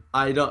mention,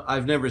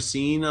 I've never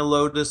seen a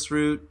lotus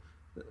root.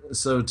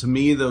 So to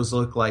me, those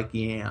look like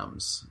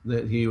yams,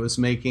 that he was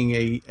making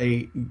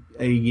a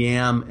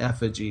yam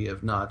effigy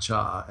of Na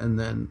Cha, and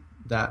then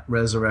that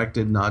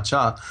resurrected Na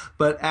Cha.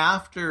 But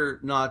after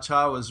Na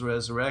Cha was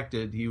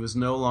resurrected, he was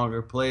no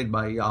longer played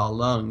by Yao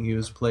Lung. He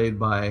was played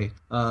by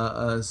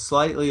a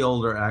slightly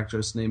older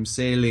actress named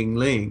Sei Ling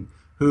Ling,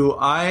 who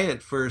I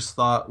at first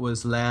thought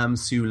was Lam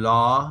Siu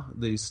La,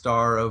 the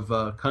star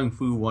of Kung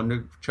Fu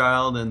Wonder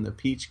Child and the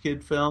Peach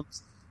Kid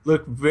films.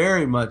 Looked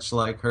very much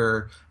like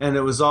her, and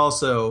it was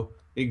also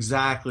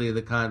exactly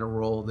the kind of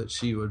role that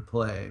she would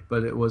play,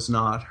 but it was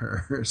not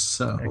her.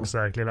 So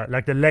exactly,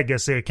 like the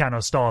legacy kind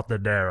of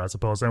started there, I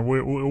suppose, and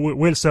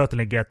we'll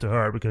certainly get to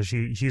her because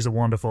she's a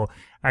wonderful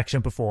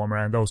action performer,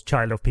 and those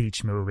Child of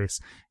Peach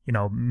movies, you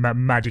know,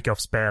 Magic of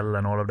Spell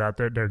and all of that,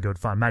 they're good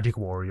fun. Magic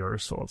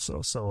Warriors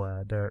also,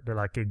 so they're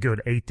like a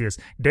good 80s.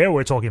 There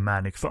we're talking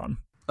manic fun.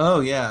 Oh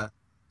yeah.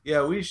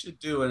 Yeah, we should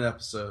do an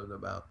episode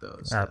about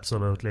those.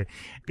 Absolutely.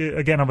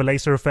 Again, on the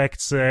laser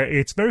effects,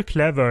 it's very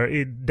clever.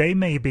 They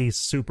may be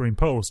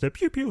superimposed, they're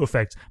pew-pew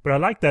effects, but I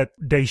like that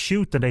they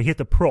shoot and they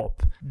hit a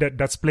prop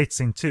that splits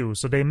in two.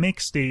 So they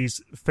mix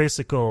these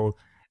physical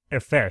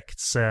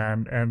effects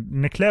and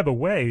in a clever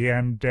way,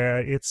 and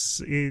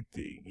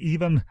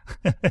even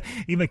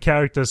even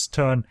characters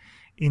turn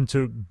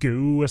into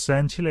goo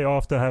essentially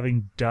after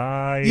having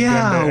died.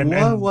 Yeah,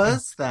 what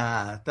was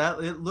that? That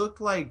it looked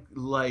like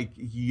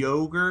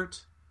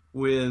yogurt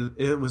with.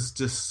 It was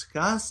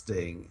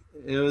disgusting.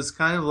 It was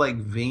kind of like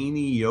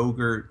veiny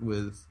yogurt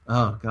with.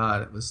 Oh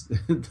God, it was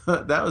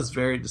that was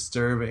very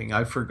disturbing.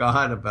 I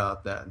forgot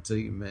about that until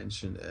you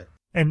mentioned it.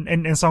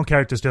 And some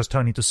characters just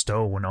turn into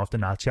stone after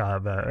Na Cha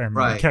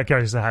and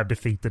characters that have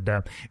defeated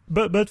them.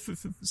 But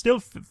still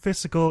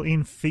physical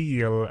in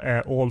feel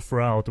all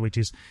throughout, which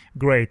is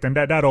great. And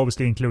that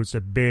obviously includes the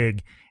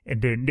big,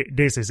 and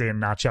this is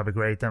in Na Cha the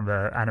Great and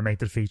the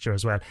animated feature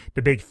as well,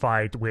 the big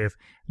fight with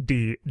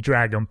the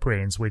Dragon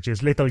Prince, which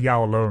is little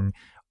Yao Lung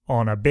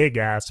on a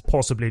big-ass,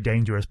 possibly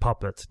dangerous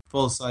puppet.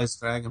 Full-size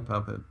dragon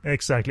puppet.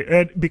 Exactly.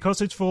 And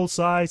because it's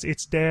full-size,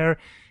 it's there.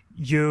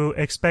 You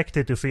expect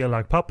it to feel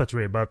like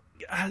puppetry, but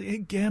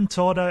again,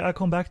 Todd, I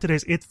come back to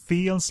this. It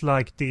feels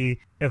like the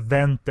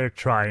event they're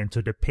trying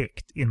to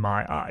depict in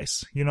my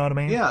eyes. You know what I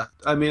mean? Yeah.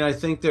 I mean, I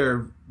think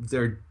they're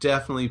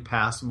definitely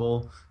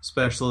passable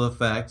special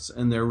effects,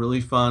 and they're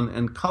really fun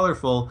and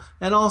colorful.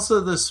 And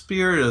also the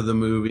spirit of the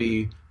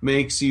movie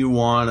makes you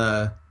want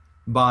to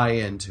buy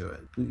into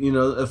it. You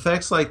know,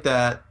 effects like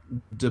that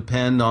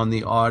depend on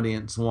the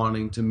audience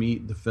wanting to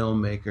meet the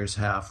filmmakers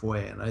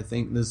halfway, and I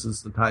think this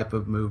is the type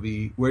of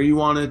movie where you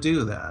want to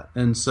do that,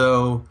 and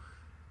so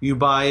you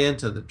buy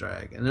into the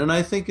dragon. And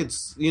I think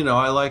it's, you know,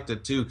 I liked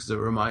it too because it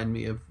reminded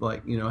me of,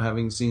 like, you know,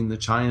 having seen the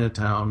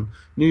Chinatown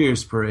New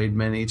Year's parade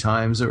many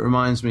times, it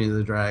reminds me of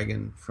the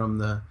dragon from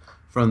the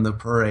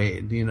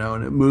parade, you know,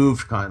 and it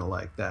moved kind of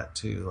like that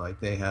too,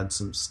 like they had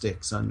some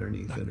sticks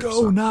underneath it.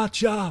 Go Na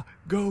Cha!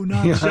 Go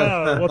Na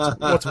Cha!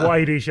 What's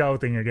Whitey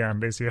shouting again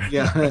this year?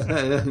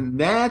 Yeah,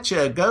 Na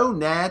Cha! Go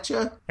Na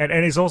Cha! And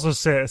it's also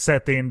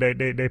set in,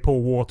 they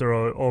pour water,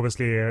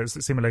 obviously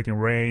simulating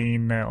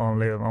rain on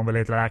the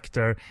little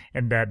actor,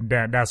 and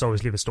that's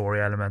obviously the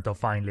story element of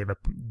finally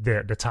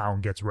the town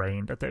gets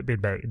rain that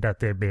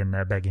they've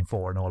been begging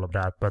for and all of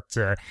that, but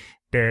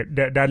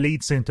that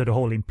leads into the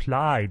whole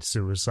implied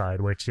suicide,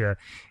 which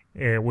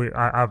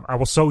I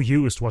was so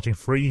used to watching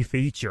 3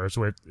 features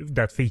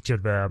that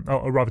featured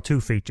or rather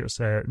 2 features.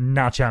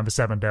 Na Cha and the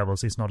Seven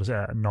Devils is not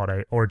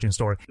a origin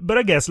story, but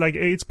I guess like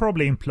it's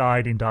probably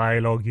implied in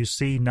dialogue. You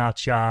see Na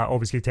Cha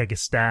obviously take a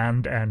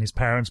stand, and his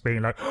parents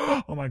being like,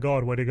 "Oh my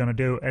God, what are you gonna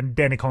do?" And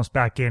then he comes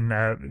back in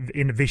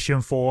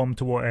vision form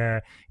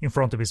in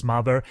front of his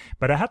mother.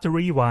 But I had to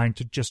rewind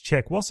to just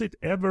check: was it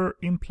ever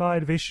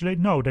implied visually?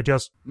 No,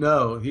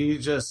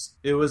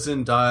 it was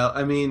in dialogue.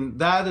 I mean,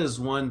 that is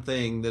one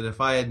thing that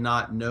if I had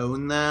not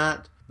known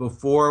that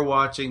before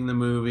watching the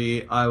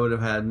movie, I would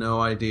have had no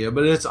idea.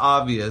 But it's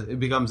obvious. It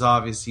becomes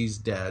obvious he's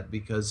dead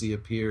because he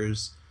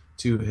appears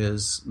to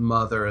his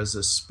mother as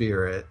a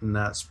spirit, and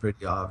that's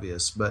pretty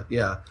obvious. But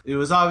yeah, it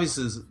was obvious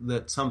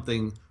that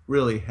something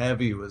really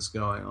heavy was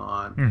going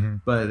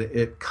on, but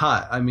it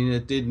cut. I mean,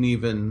 it didn't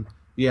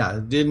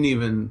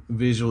even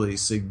visually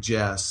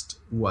suggest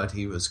what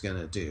he was going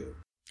to do.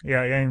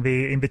 Yeah, in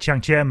the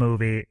Chang-Chi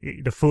movie,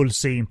 the full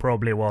scene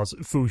probably was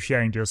Fu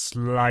Sheng just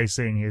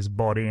slicing his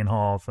body in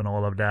half and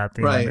all of that.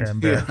 In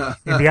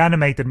the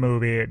animated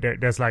movie,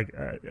 there's like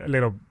a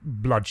little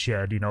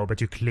bloodshed, you know, but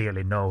you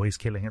clearly know he's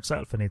killing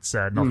himself, and it's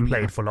not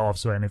played for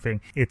laughs or anything.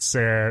 It's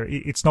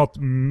not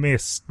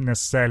missed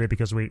necessarily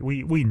because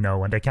we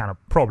know, and they kind of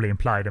probably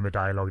implied in the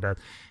dialogue that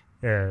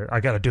I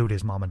gotta do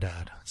this, mom and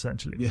dad,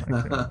 essentially. Yeah.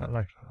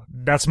 Like,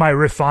 that's my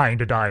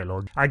refined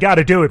dialogue. I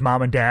gotta do it,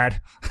 mom and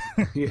dad.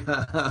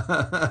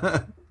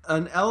 Yeah.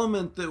 An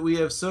element that we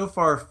have so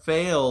far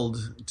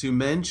failed to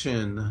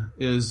mention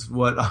is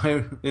what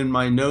in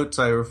my notes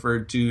I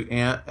referred to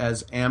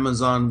as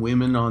Amazon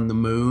women on the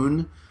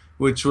moon,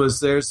 which was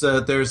there's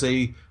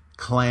a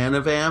clan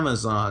of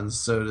Amazons,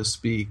 so to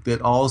speak,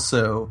 that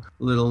also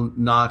little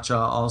Nacha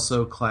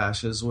also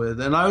clashes with.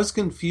 And I was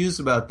confused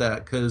about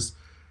that because,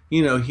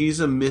 you know, he's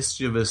a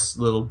mischievous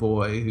little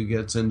boy who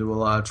gets into a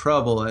lot of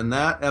trouble. And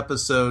that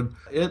episode,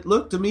 it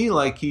looked to me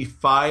like he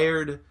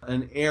fired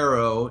an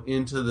arrow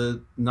into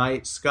the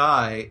night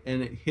sky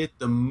and it hit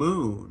the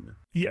moon.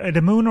 Yeah,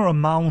 the moon or a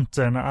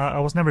mountain, I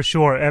was never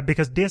sure,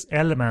 because this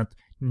element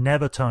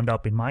never turned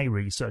up in my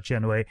research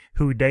anyway,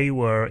 who they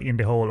were in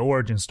the whole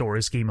origin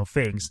story scheme of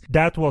things.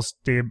 That was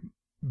the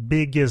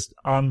biggest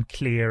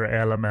unclear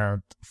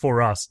element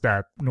for us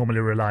that normally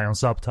rely on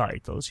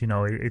subtitles. You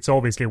know, it's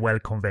obviously well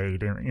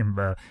conveyed in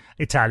the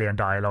Italian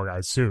dialogue, I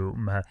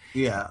assume.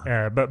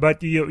 Yeah.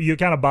 But you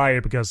kind of buy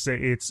it because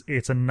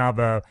it's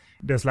another,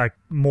 there's like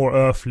more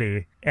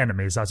earthly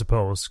enemies, I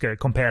suppose,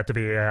 compared to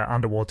the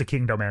underwater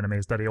kingdom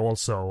enemies that he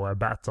also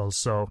battles.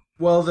 So,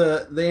 well,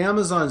 the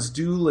Amazons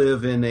do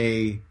live in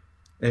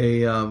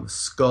a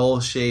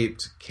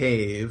skull-shaped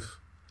cave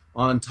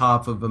on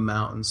top of a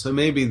mountain. So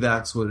maybe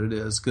that's what it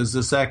is, because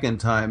the second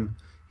time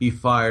he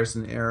fires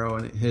an arrow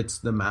and it hits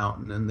the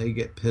mountain and they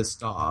get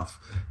pissed off.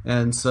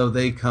 And so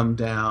they come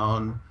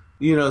down,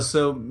 you know,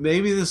 so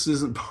maybe this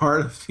isn't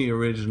part of the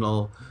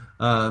original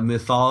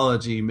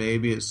mythology.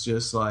 Maybe it's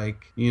just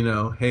like, you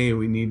know, hey,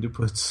 we need to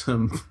put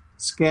some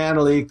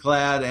scantily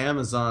clad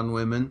Amazon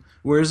women.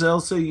 Where's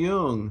Elsa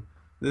Jung?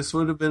 This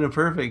would have been a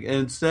perfect. And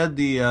instead,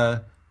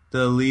 the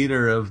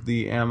leader of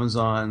the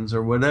Amazons,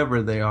 or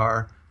whatever they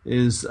are,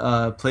 is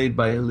played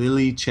by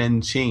Lily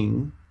Chen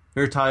Ching.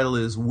 Her title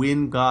is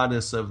Wind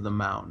Goddess of the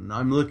Mountain.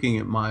 I'm looking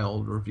at my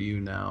old review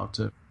now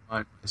to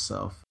remind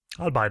myself.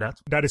 I'll buy that.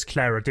 That is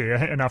clarity,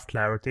 enough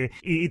clarity.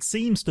 It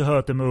seems to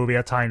hurt the movie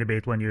a tiny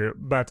bit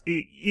but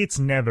it's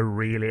never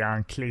really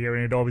unclear,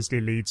 and it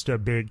obviously leads to a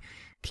big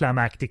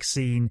climactic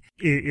scene.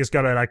 It's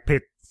gotta like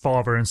pit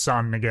father and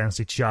son against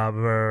each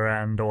other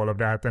and all of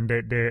that. And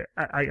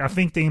I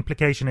think the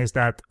implication is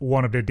that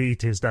one of the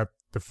deities that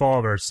the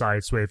father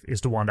sides with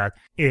is the one that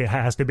it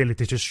has the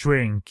ability to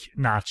shrink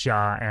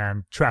Nacha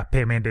and trap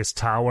him in this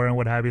tower and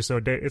what have you. So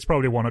it's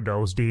probably one of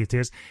those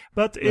deities.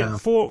 But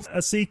for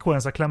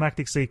a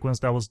climactic sequence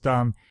that was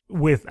done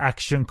with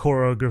action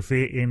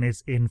choreography in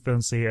its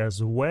infancy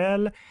as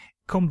well,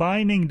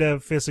 combining the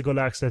physical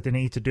acts that they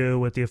need to do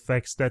with the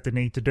effects that they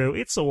need to do,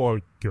 it's all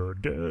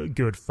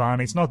good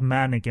fun. It's not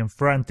manic and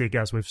frantic,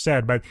 as we've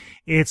said, but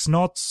it's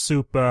not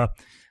super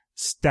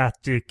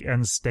static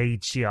and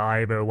stagey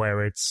either,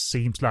 where it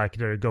seems like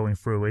they're going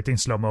through it in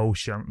slow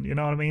motion. You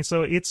know what I mean?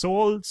 So it's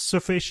all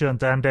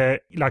sufficient and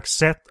like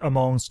set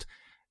amongst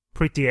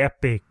pretty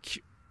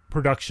epic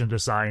production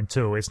design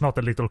too. It's not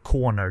a little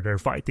corner they're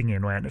fighting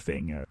in or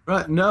anything.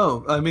 Right?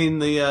 No, I mean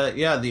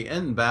the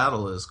end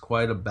battle is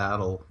quite a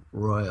battle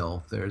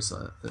royal.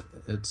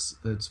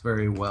 It's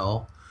very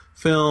well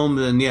filmed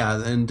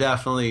and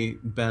definitely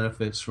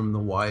benefits from the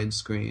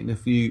widescreen.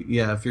 If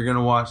you're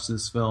gonna watch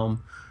this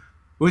film,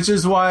 which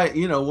is why,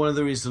 you know, one of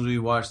the reasons we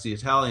watched the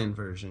Italian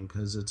version,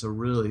 because it's a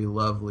really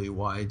lovely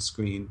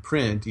widescreen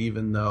print,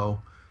 even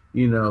though,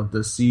 you know,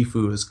 the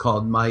Sifu is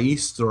called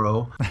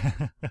Maestro.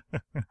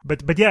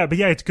 but yeah,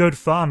 it's good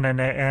fun,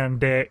 and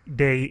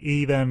they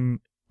even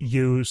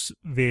use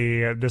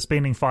the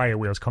spinning fire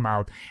wheels come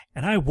out,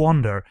 and I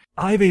wonder,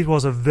 either it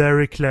was a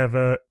very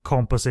clever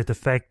composite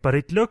effect, but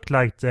it looked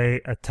like they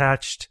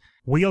attached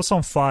wheels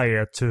on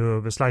fire to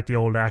the slightly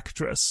older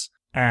actress,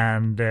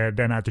 and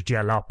then had to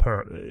gel up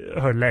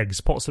her legs,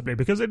 possibly,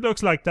 because it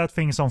looks like that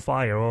thing is on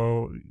fire,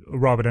 or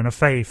rather than a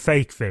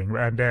fake thing.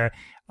 And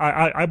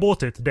I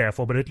bought it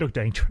therefore, but it looked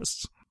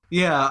dangerous.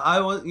 Yeah,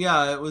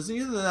 it was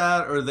either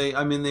that or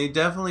they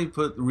definitely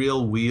put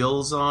real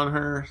wheels on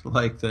her,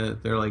 like they're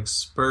like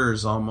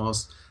spurs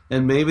almost,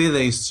 and maybe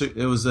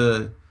it was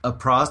a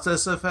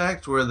process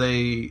effect where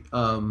they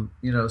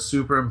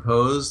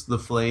superimposed the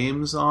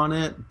flames on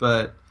it,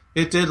 but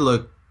it did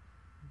look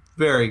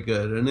very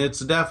good, and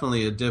it's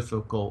definitely a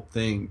difficult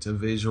thing to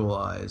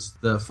visualize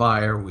the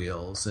fire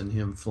wheels and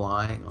him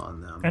flying on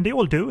them. And they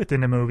all do it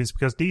in the movies,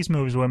 because these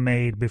movies were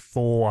made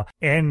before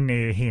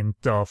any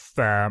hint of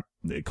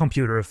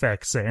computer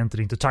effects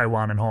entered into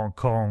Taiwan and Hong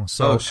Kong.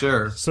 So,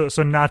 sure. So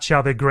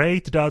Nacha the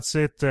Great does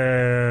it.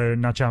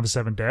 Nacha and the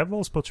Seven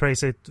Devils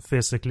portrays it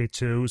physically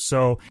too.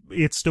 So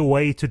it's the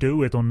way to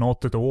do it, or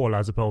not at all,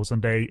 I suppose.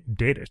 And they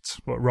did it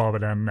rather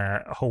than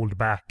hold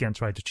back and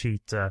try to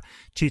cheat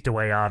the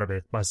way out of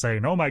it by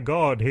saying, "Oh my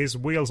God, his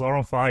wheels are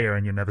on fire,"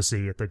 and you never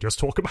see it. They just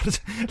talk about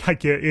it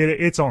like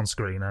it's on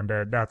screen, and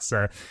that's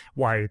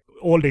why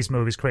all these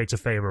movies creates a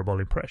favorable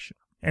impression.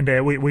 And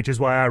which is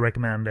why I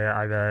recommend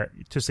either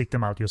to seek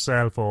them out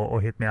yourself or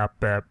hit me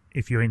up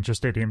if you're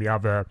interested in the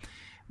other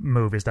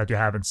movies that you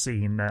haven't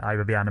seen,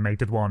 either the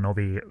animated one or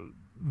the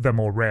the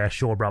more rare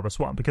Shaw Brothers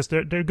one, because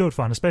they're good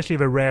fun, especially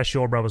the rare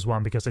Shaw Brothers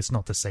one, because it's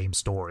not the same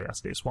story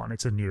as this one.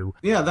 It's a new...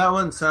 Yeah, that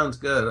one sounds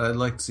good. I'd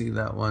like to see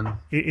that one.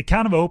 It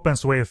kind of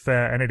opens with,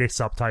 and it is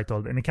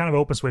subtitled, and it kind of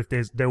opens with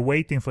this, they're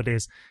waiting for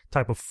this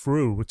type of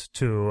fruit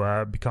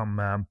to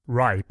become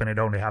ripe, and it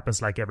only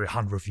happens like every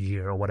 100th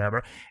year or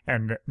whatever,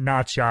 and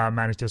Nacha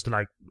manages to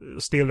like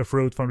steal the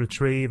fruit from the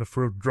tree, the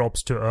fruit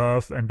drops to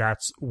earth, and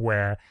that's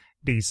where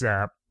these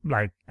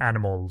like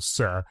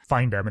animals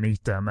find them and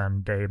eat them,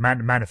 and they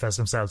manifest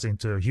themselves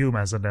into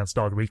humans and then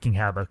start wreaking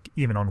havoc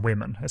even on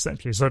women,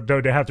 essentially. So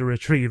they have to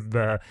retrieve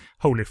the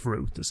holy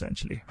fruit,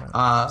 essentially.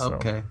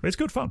 Okay. It's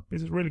good fun.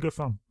 It's really good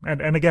fun.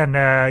 And again,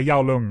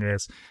 Yao Lung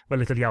is, well,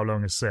 little Yao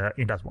Lung is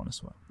in that one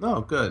as well.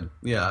 Oh, good.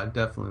 Yeah, I'd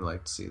definitely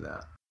like to see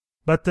that.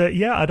 But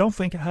yeah, I don't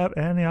think I have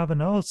any other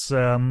notes.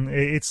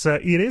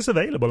 It is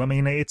available. I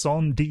mean, it's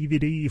on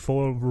DVD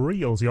for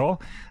reals, y'all.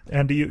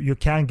 And you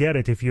can get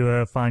it if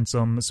you find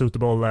some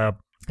suitable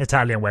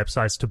Italian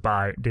websites to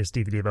buy this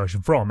DVD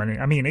version from. And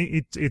I mean,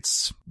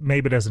 it's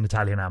maybe there's an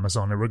Italian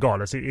Amazon.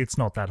 Regardless, it's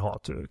not that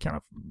hard to kind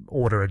of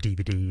order a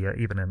DVD,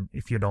 even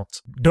if you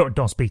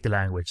don't speak the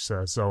language.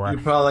 So you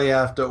probably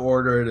have to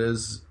order it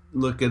as.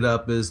 Look it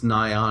up as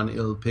Nyan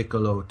Il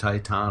Piccolo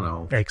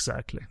Titano.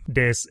 Exactly.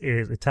 This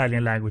is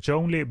Italian language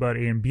only, but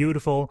in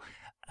beautiful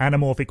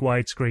anamorphic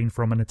widescreen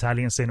from an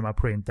Italian cinema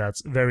print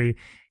that's very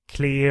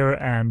clear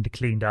and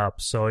cleaned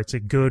up. So it's a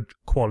good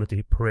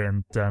quality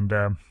print. And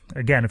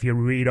again, if you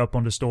read up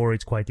on the story,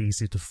 it's quite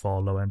easy to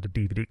follow, and the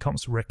DVD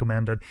comes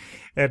recommended.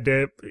 And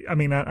I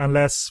mean,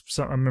 unless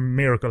a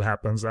miracle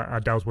happens, I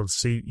doubt we'll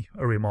see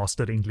a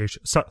remastered English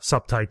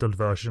subtitled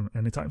version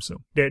anytime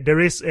soon.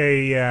 There is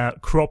a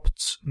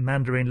cropped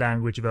Mandarin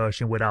language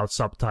version without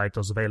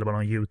subtitles available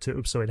on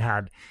YouTube, so it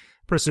had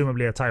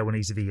presumably a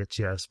Taiwanese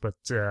VHS, but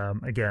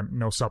again,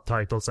 no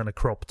subtitles and a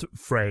cropped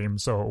frame.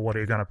 So what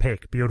are you going to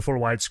pick? Beautiful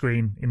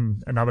widescreen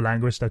in another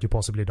language that you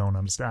possibly don't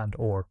understand?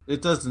 Or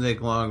it doesn't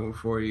take long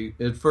before you...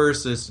 At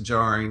first, it's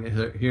jarring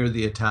to hear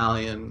the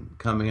Italian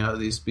coming out of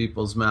these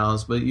people's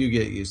mouths, but you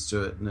get used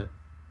to it, and it,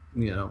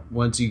 you know,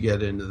 once you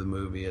get into the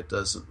movie, it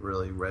doesn't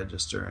really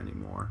register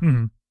anymore.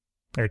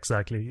 Mm-hmm.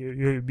 Exactly.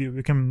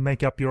 You can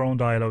make up your own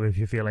dialogue if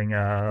you're feeling...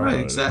 right,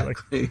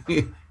 exactly.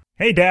 Like,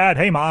 hey, Dad.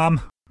 Hey, Mom.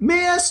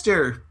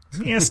 Master!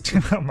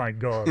 Oh my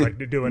God, like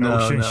they're doing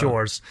Ocean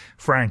Shores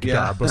Frank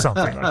dub or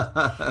something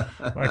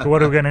like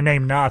what are we going to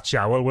name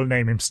Nacha? Well, we'll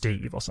name him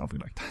Steve or something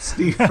like that.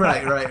 Steve,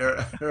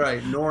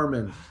 right.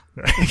 Norman.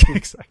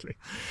 Exactly.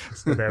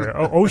 So there,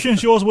 Ocean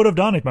Shores would have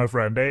done it, my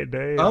friend.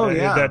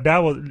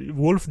 That was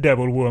Wolf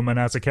Devil Woman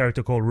has a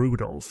character called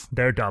Rudolph.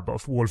 Their dub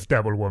of Wolf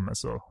Devil Woman,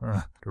 so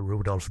the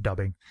Rudolph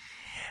dubbing.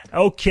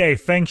 Okay,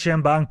 Feng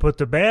Shen Bang put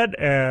to bed.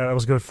 That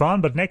was good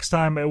fun, but next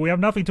time we have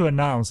nothing to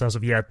announce as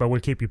of yet, but we'll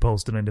keep you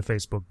posted in the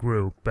Facebook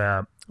group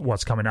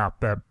what's coming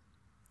up.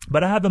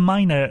 But I have a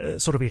minor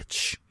sort of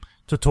itch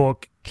to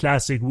talk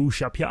classic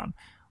wuxia pian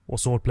or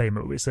swordplay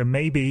movies, and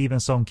maybe even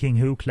some King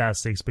Hu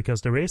classics,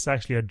 because there is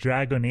actually a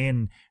Dragon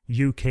Inn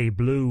UK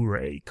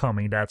Blu-ray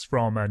coming that's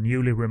from a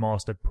newly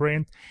remastered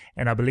print,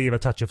 and I believe A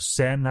Touch of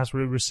Zen has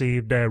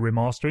received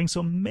remastering,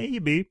 so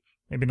maybe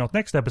not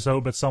next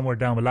episode, but somewhere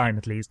down the line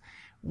at least,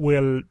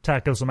 we'll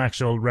tackle some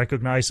actual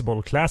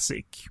recognizable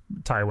classic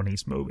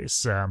Taiwanese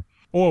movies.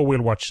 Or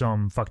we'll watch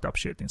some fucked up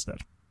shit instead.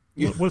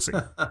 We'll see.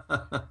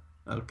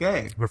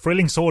 Okay. The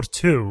Thrilling Sword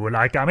 2,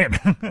 like, I'm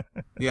in.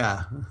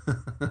 Yeah.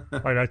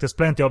 Like, there's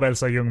plenty of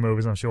Elsa Jung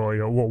movies, I'm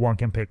sure one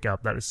can pick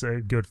up that is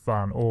good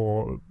fun,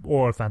 or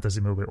a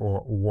fantasy movie,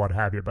 or what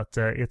have you. But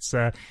it's...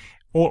 or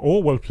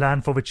we'll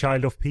plan for the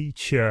Child of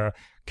Peach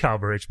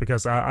coverage,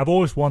 because I've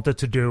always wanted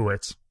to do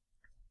it.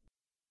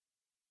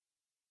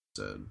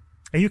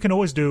 And you can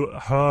always do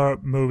her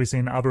movies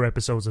in other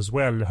episodes as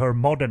well. Her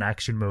modern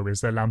action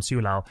movies, the Lam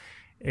Siu Lao.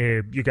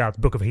 You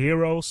got Book of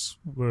Heroes,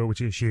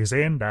 which she is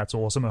in. That's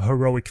awesome. A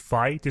Heroic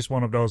Fight is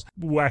one of those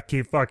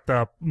wacky, fucked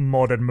up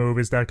modern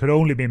movies that could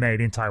only be made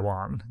in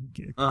Taiwan.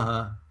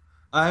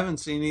 I haven't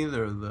seen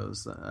either of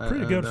those.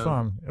 Pretty good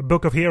fun.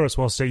 Book of Heroes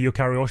was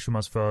Yukari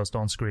Oshima's first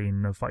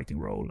on-screen fighting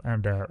role,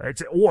 and it's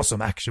an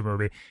awesome action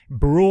movie.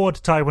 Broad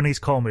Taiwanese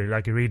comedy,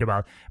 like you read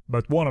about,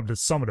 but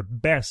some of the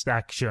best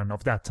action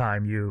of that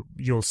time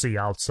you'll see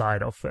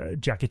outside of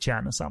Jackie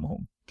Chan and Sammo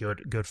Hung.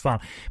 Good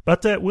fun.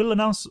 But we'll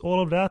announce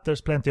all of that.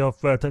 There's plenty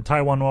of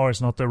Taiwan Noir is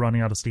not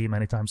running out of steam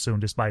anytime soon,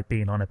 despite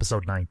being on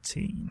episode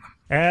 19.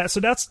 So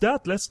that's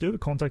that. Let's do the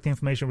contact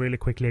information really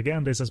quickly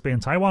again. This has been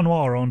Taiwan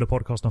Noir on the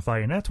Podcast on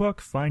Fire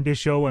network. Find this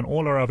show and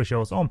all our other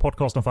shows on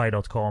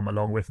podcastonfire.com,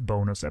 along with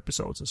bonus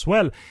episodes as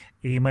well.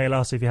 Email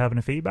us if you have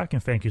any feedback,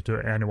 and thank you to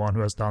anyone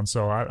who has done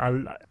so.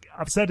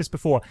 I've said this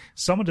before.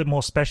 Some of the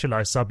more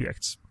specialized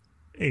subjects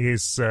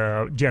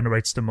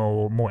generates the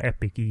more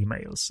epic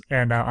emails,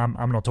 and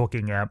I'm not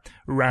talking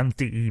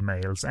ranty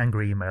emails,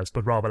 angry emails,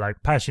 but rather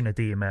like passionate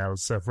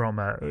emails from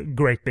a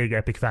great big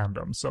epic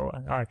fandom. So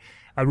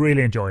I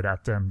really enjoy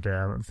that, and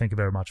thank you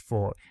very much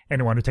for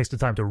anyone who takes the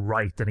time to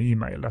write an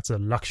email. That's a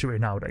luxury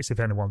nowadays, if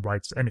anyone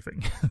writes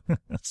anything.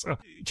 So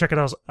check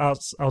us out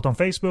on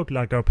Facebook,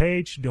 like our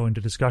page, join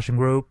the discussion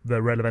group.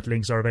 The relevant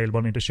links are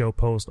available in the show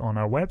post on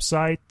our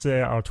website.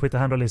 Our Twitter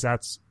handle is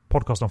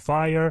 @Podcast on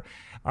Fire.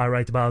 I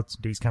write about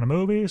these kind of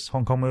movies,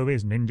 Hong Kong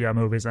movies, ninja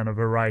movies, and a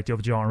variety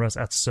of genres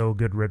at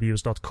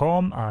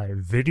sogoodreviews.com. I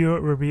video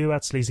review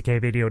at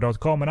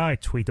sleazykvideo.com, and I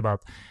tweet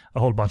about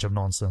a whole bunch of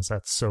nonsense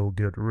at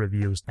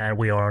sogoodreviews. And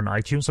we are on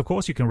iTunes, of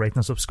course. You can rate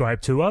and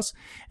subscribe to us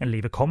and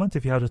leave a comment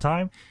if you have the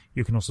time.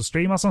 You can also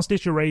stream us on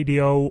Stitcher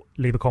Radio,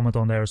 leave a comment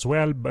on there as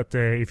well. But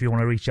if you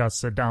want to reach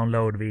us,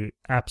 download the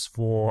apps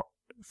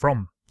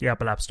from the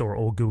Apple App Store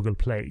or Google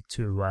Play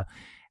to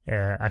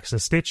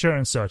access Stitcher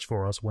and search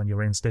for us when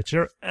you're in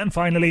Stitcher. And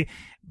finally,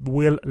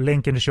 we'll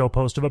link in the show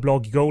post to the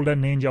blog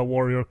Golden Ninja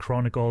Warrior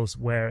Chronicles,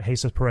 where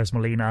Jesus Perez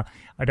Molina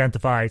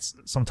identifies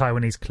some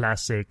Taiwanese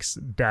classics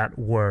that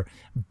were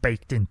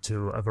baked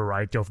into a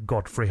variety of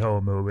Godfrey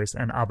Ho movies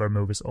and other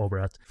movies over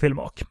at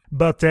Filmok.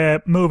 But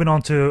moving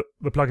on to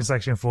the plugin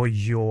section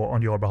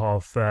on your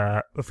behalf,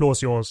 the floor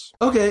is yours.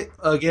 Okay,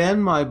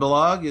 again, my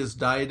blog is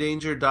Die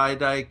Danger Die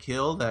Die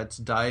Kill. That's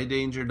Die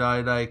Danger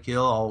Die Die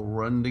Kill, all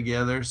run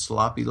together,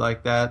 sloppy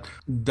like that.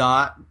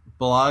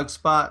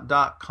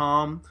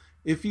 .blogspot.com.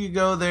 If you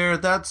go there,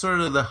 that's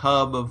sort of the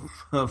hub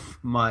of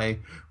my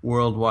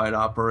worldwide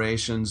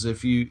operations.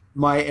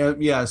 My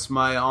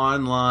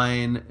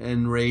online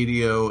and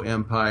radio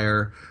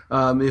empire.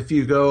 If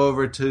you go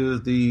over to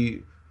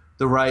the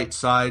right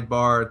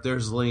sidebar,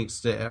 there's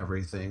links to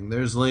everything.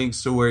 There's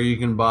links to where you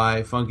can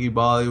buy Funky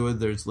Bollywood.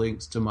 There's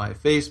links to my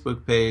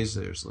Facebook page.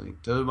 There's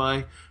link to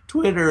my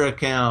Twitter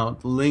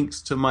account.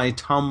 Links to my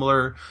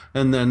Tumblr,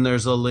 and then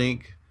there's a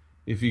link.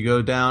 If you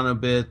go down a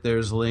bit,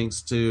 there's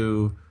links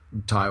to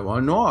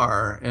Taiwan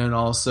Noir, and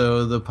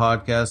also the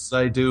podcasts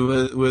I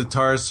do with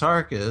Tars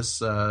Tarkas,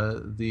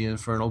 The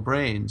Infernal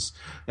Brains,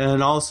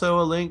 and also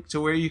a link to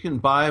where you can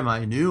buy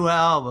my new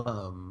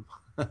album,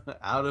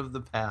 Out of the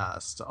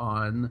Past,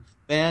 on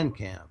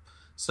Bandcamp.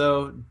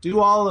 So do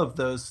all of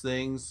those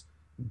things.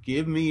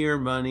 Give me your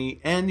money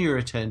and your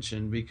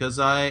attention, because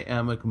I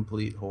am a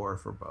complete whore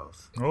for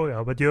both. Oh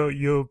yeah, but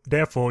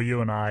therefore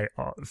you and I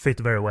fit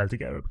very well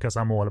together, because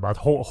I'm all about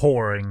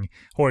whoring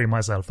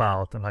myself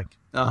out and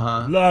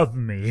love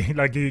me.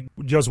 Like, you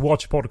just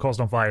watch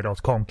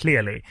podcastonfire.com.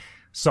 Clearly,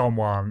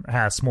 someone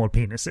has small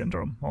penis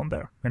syndrome on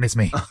there, and it's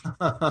me.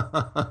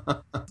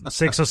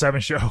 6 or 7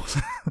 shows.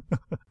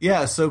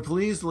 Yeah, so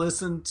please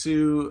listen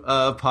to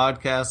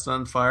Podcast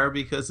on Fire,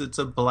 because it's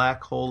a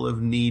black hole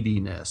of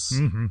neediness.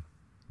 Mm-hmm.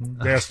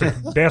 There's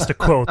the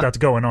quote that's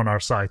going on our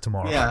site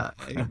tomorrow. Yeah,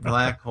 a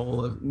black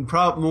hole of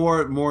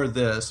more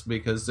this,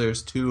 because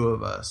there's 2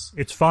 of us.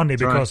 It's funny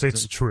because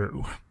it's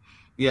true.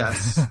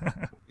 Yes,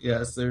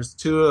 yes. There's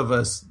 2 of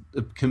us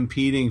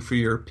competing for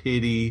your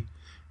pity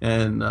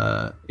and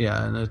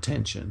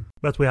attention.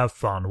 But we have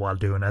fun while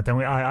doing it,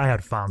 and I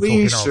had fun.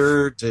 We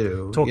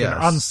talking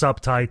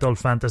unsubtitled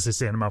fantasy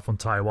cinema from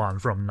Taiwan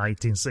from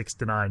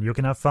 1969. You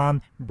can have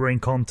fun, bring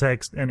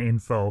context and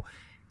info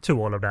to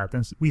all of that,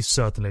 and we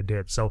certainly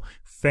did. So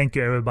thank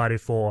you everybody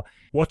for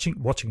watching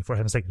for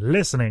heaven's sake,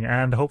 listening,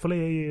 and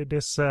hopefully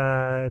this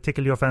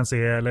tickled your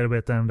fancy a little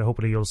bit, and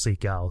hopefully you'll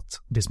seek out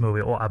this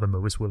movie or other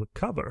movies we'll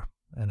cover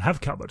and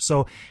have covered.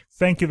 So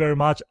thank you very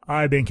much.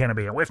 I've been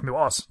Kennedy, and with me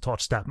was Todd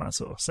Statman.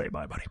 So say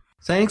bye, buddy.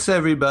 Thanks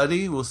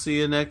everybody. We'll see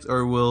you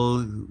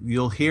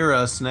you'll hear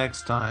us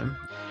next time.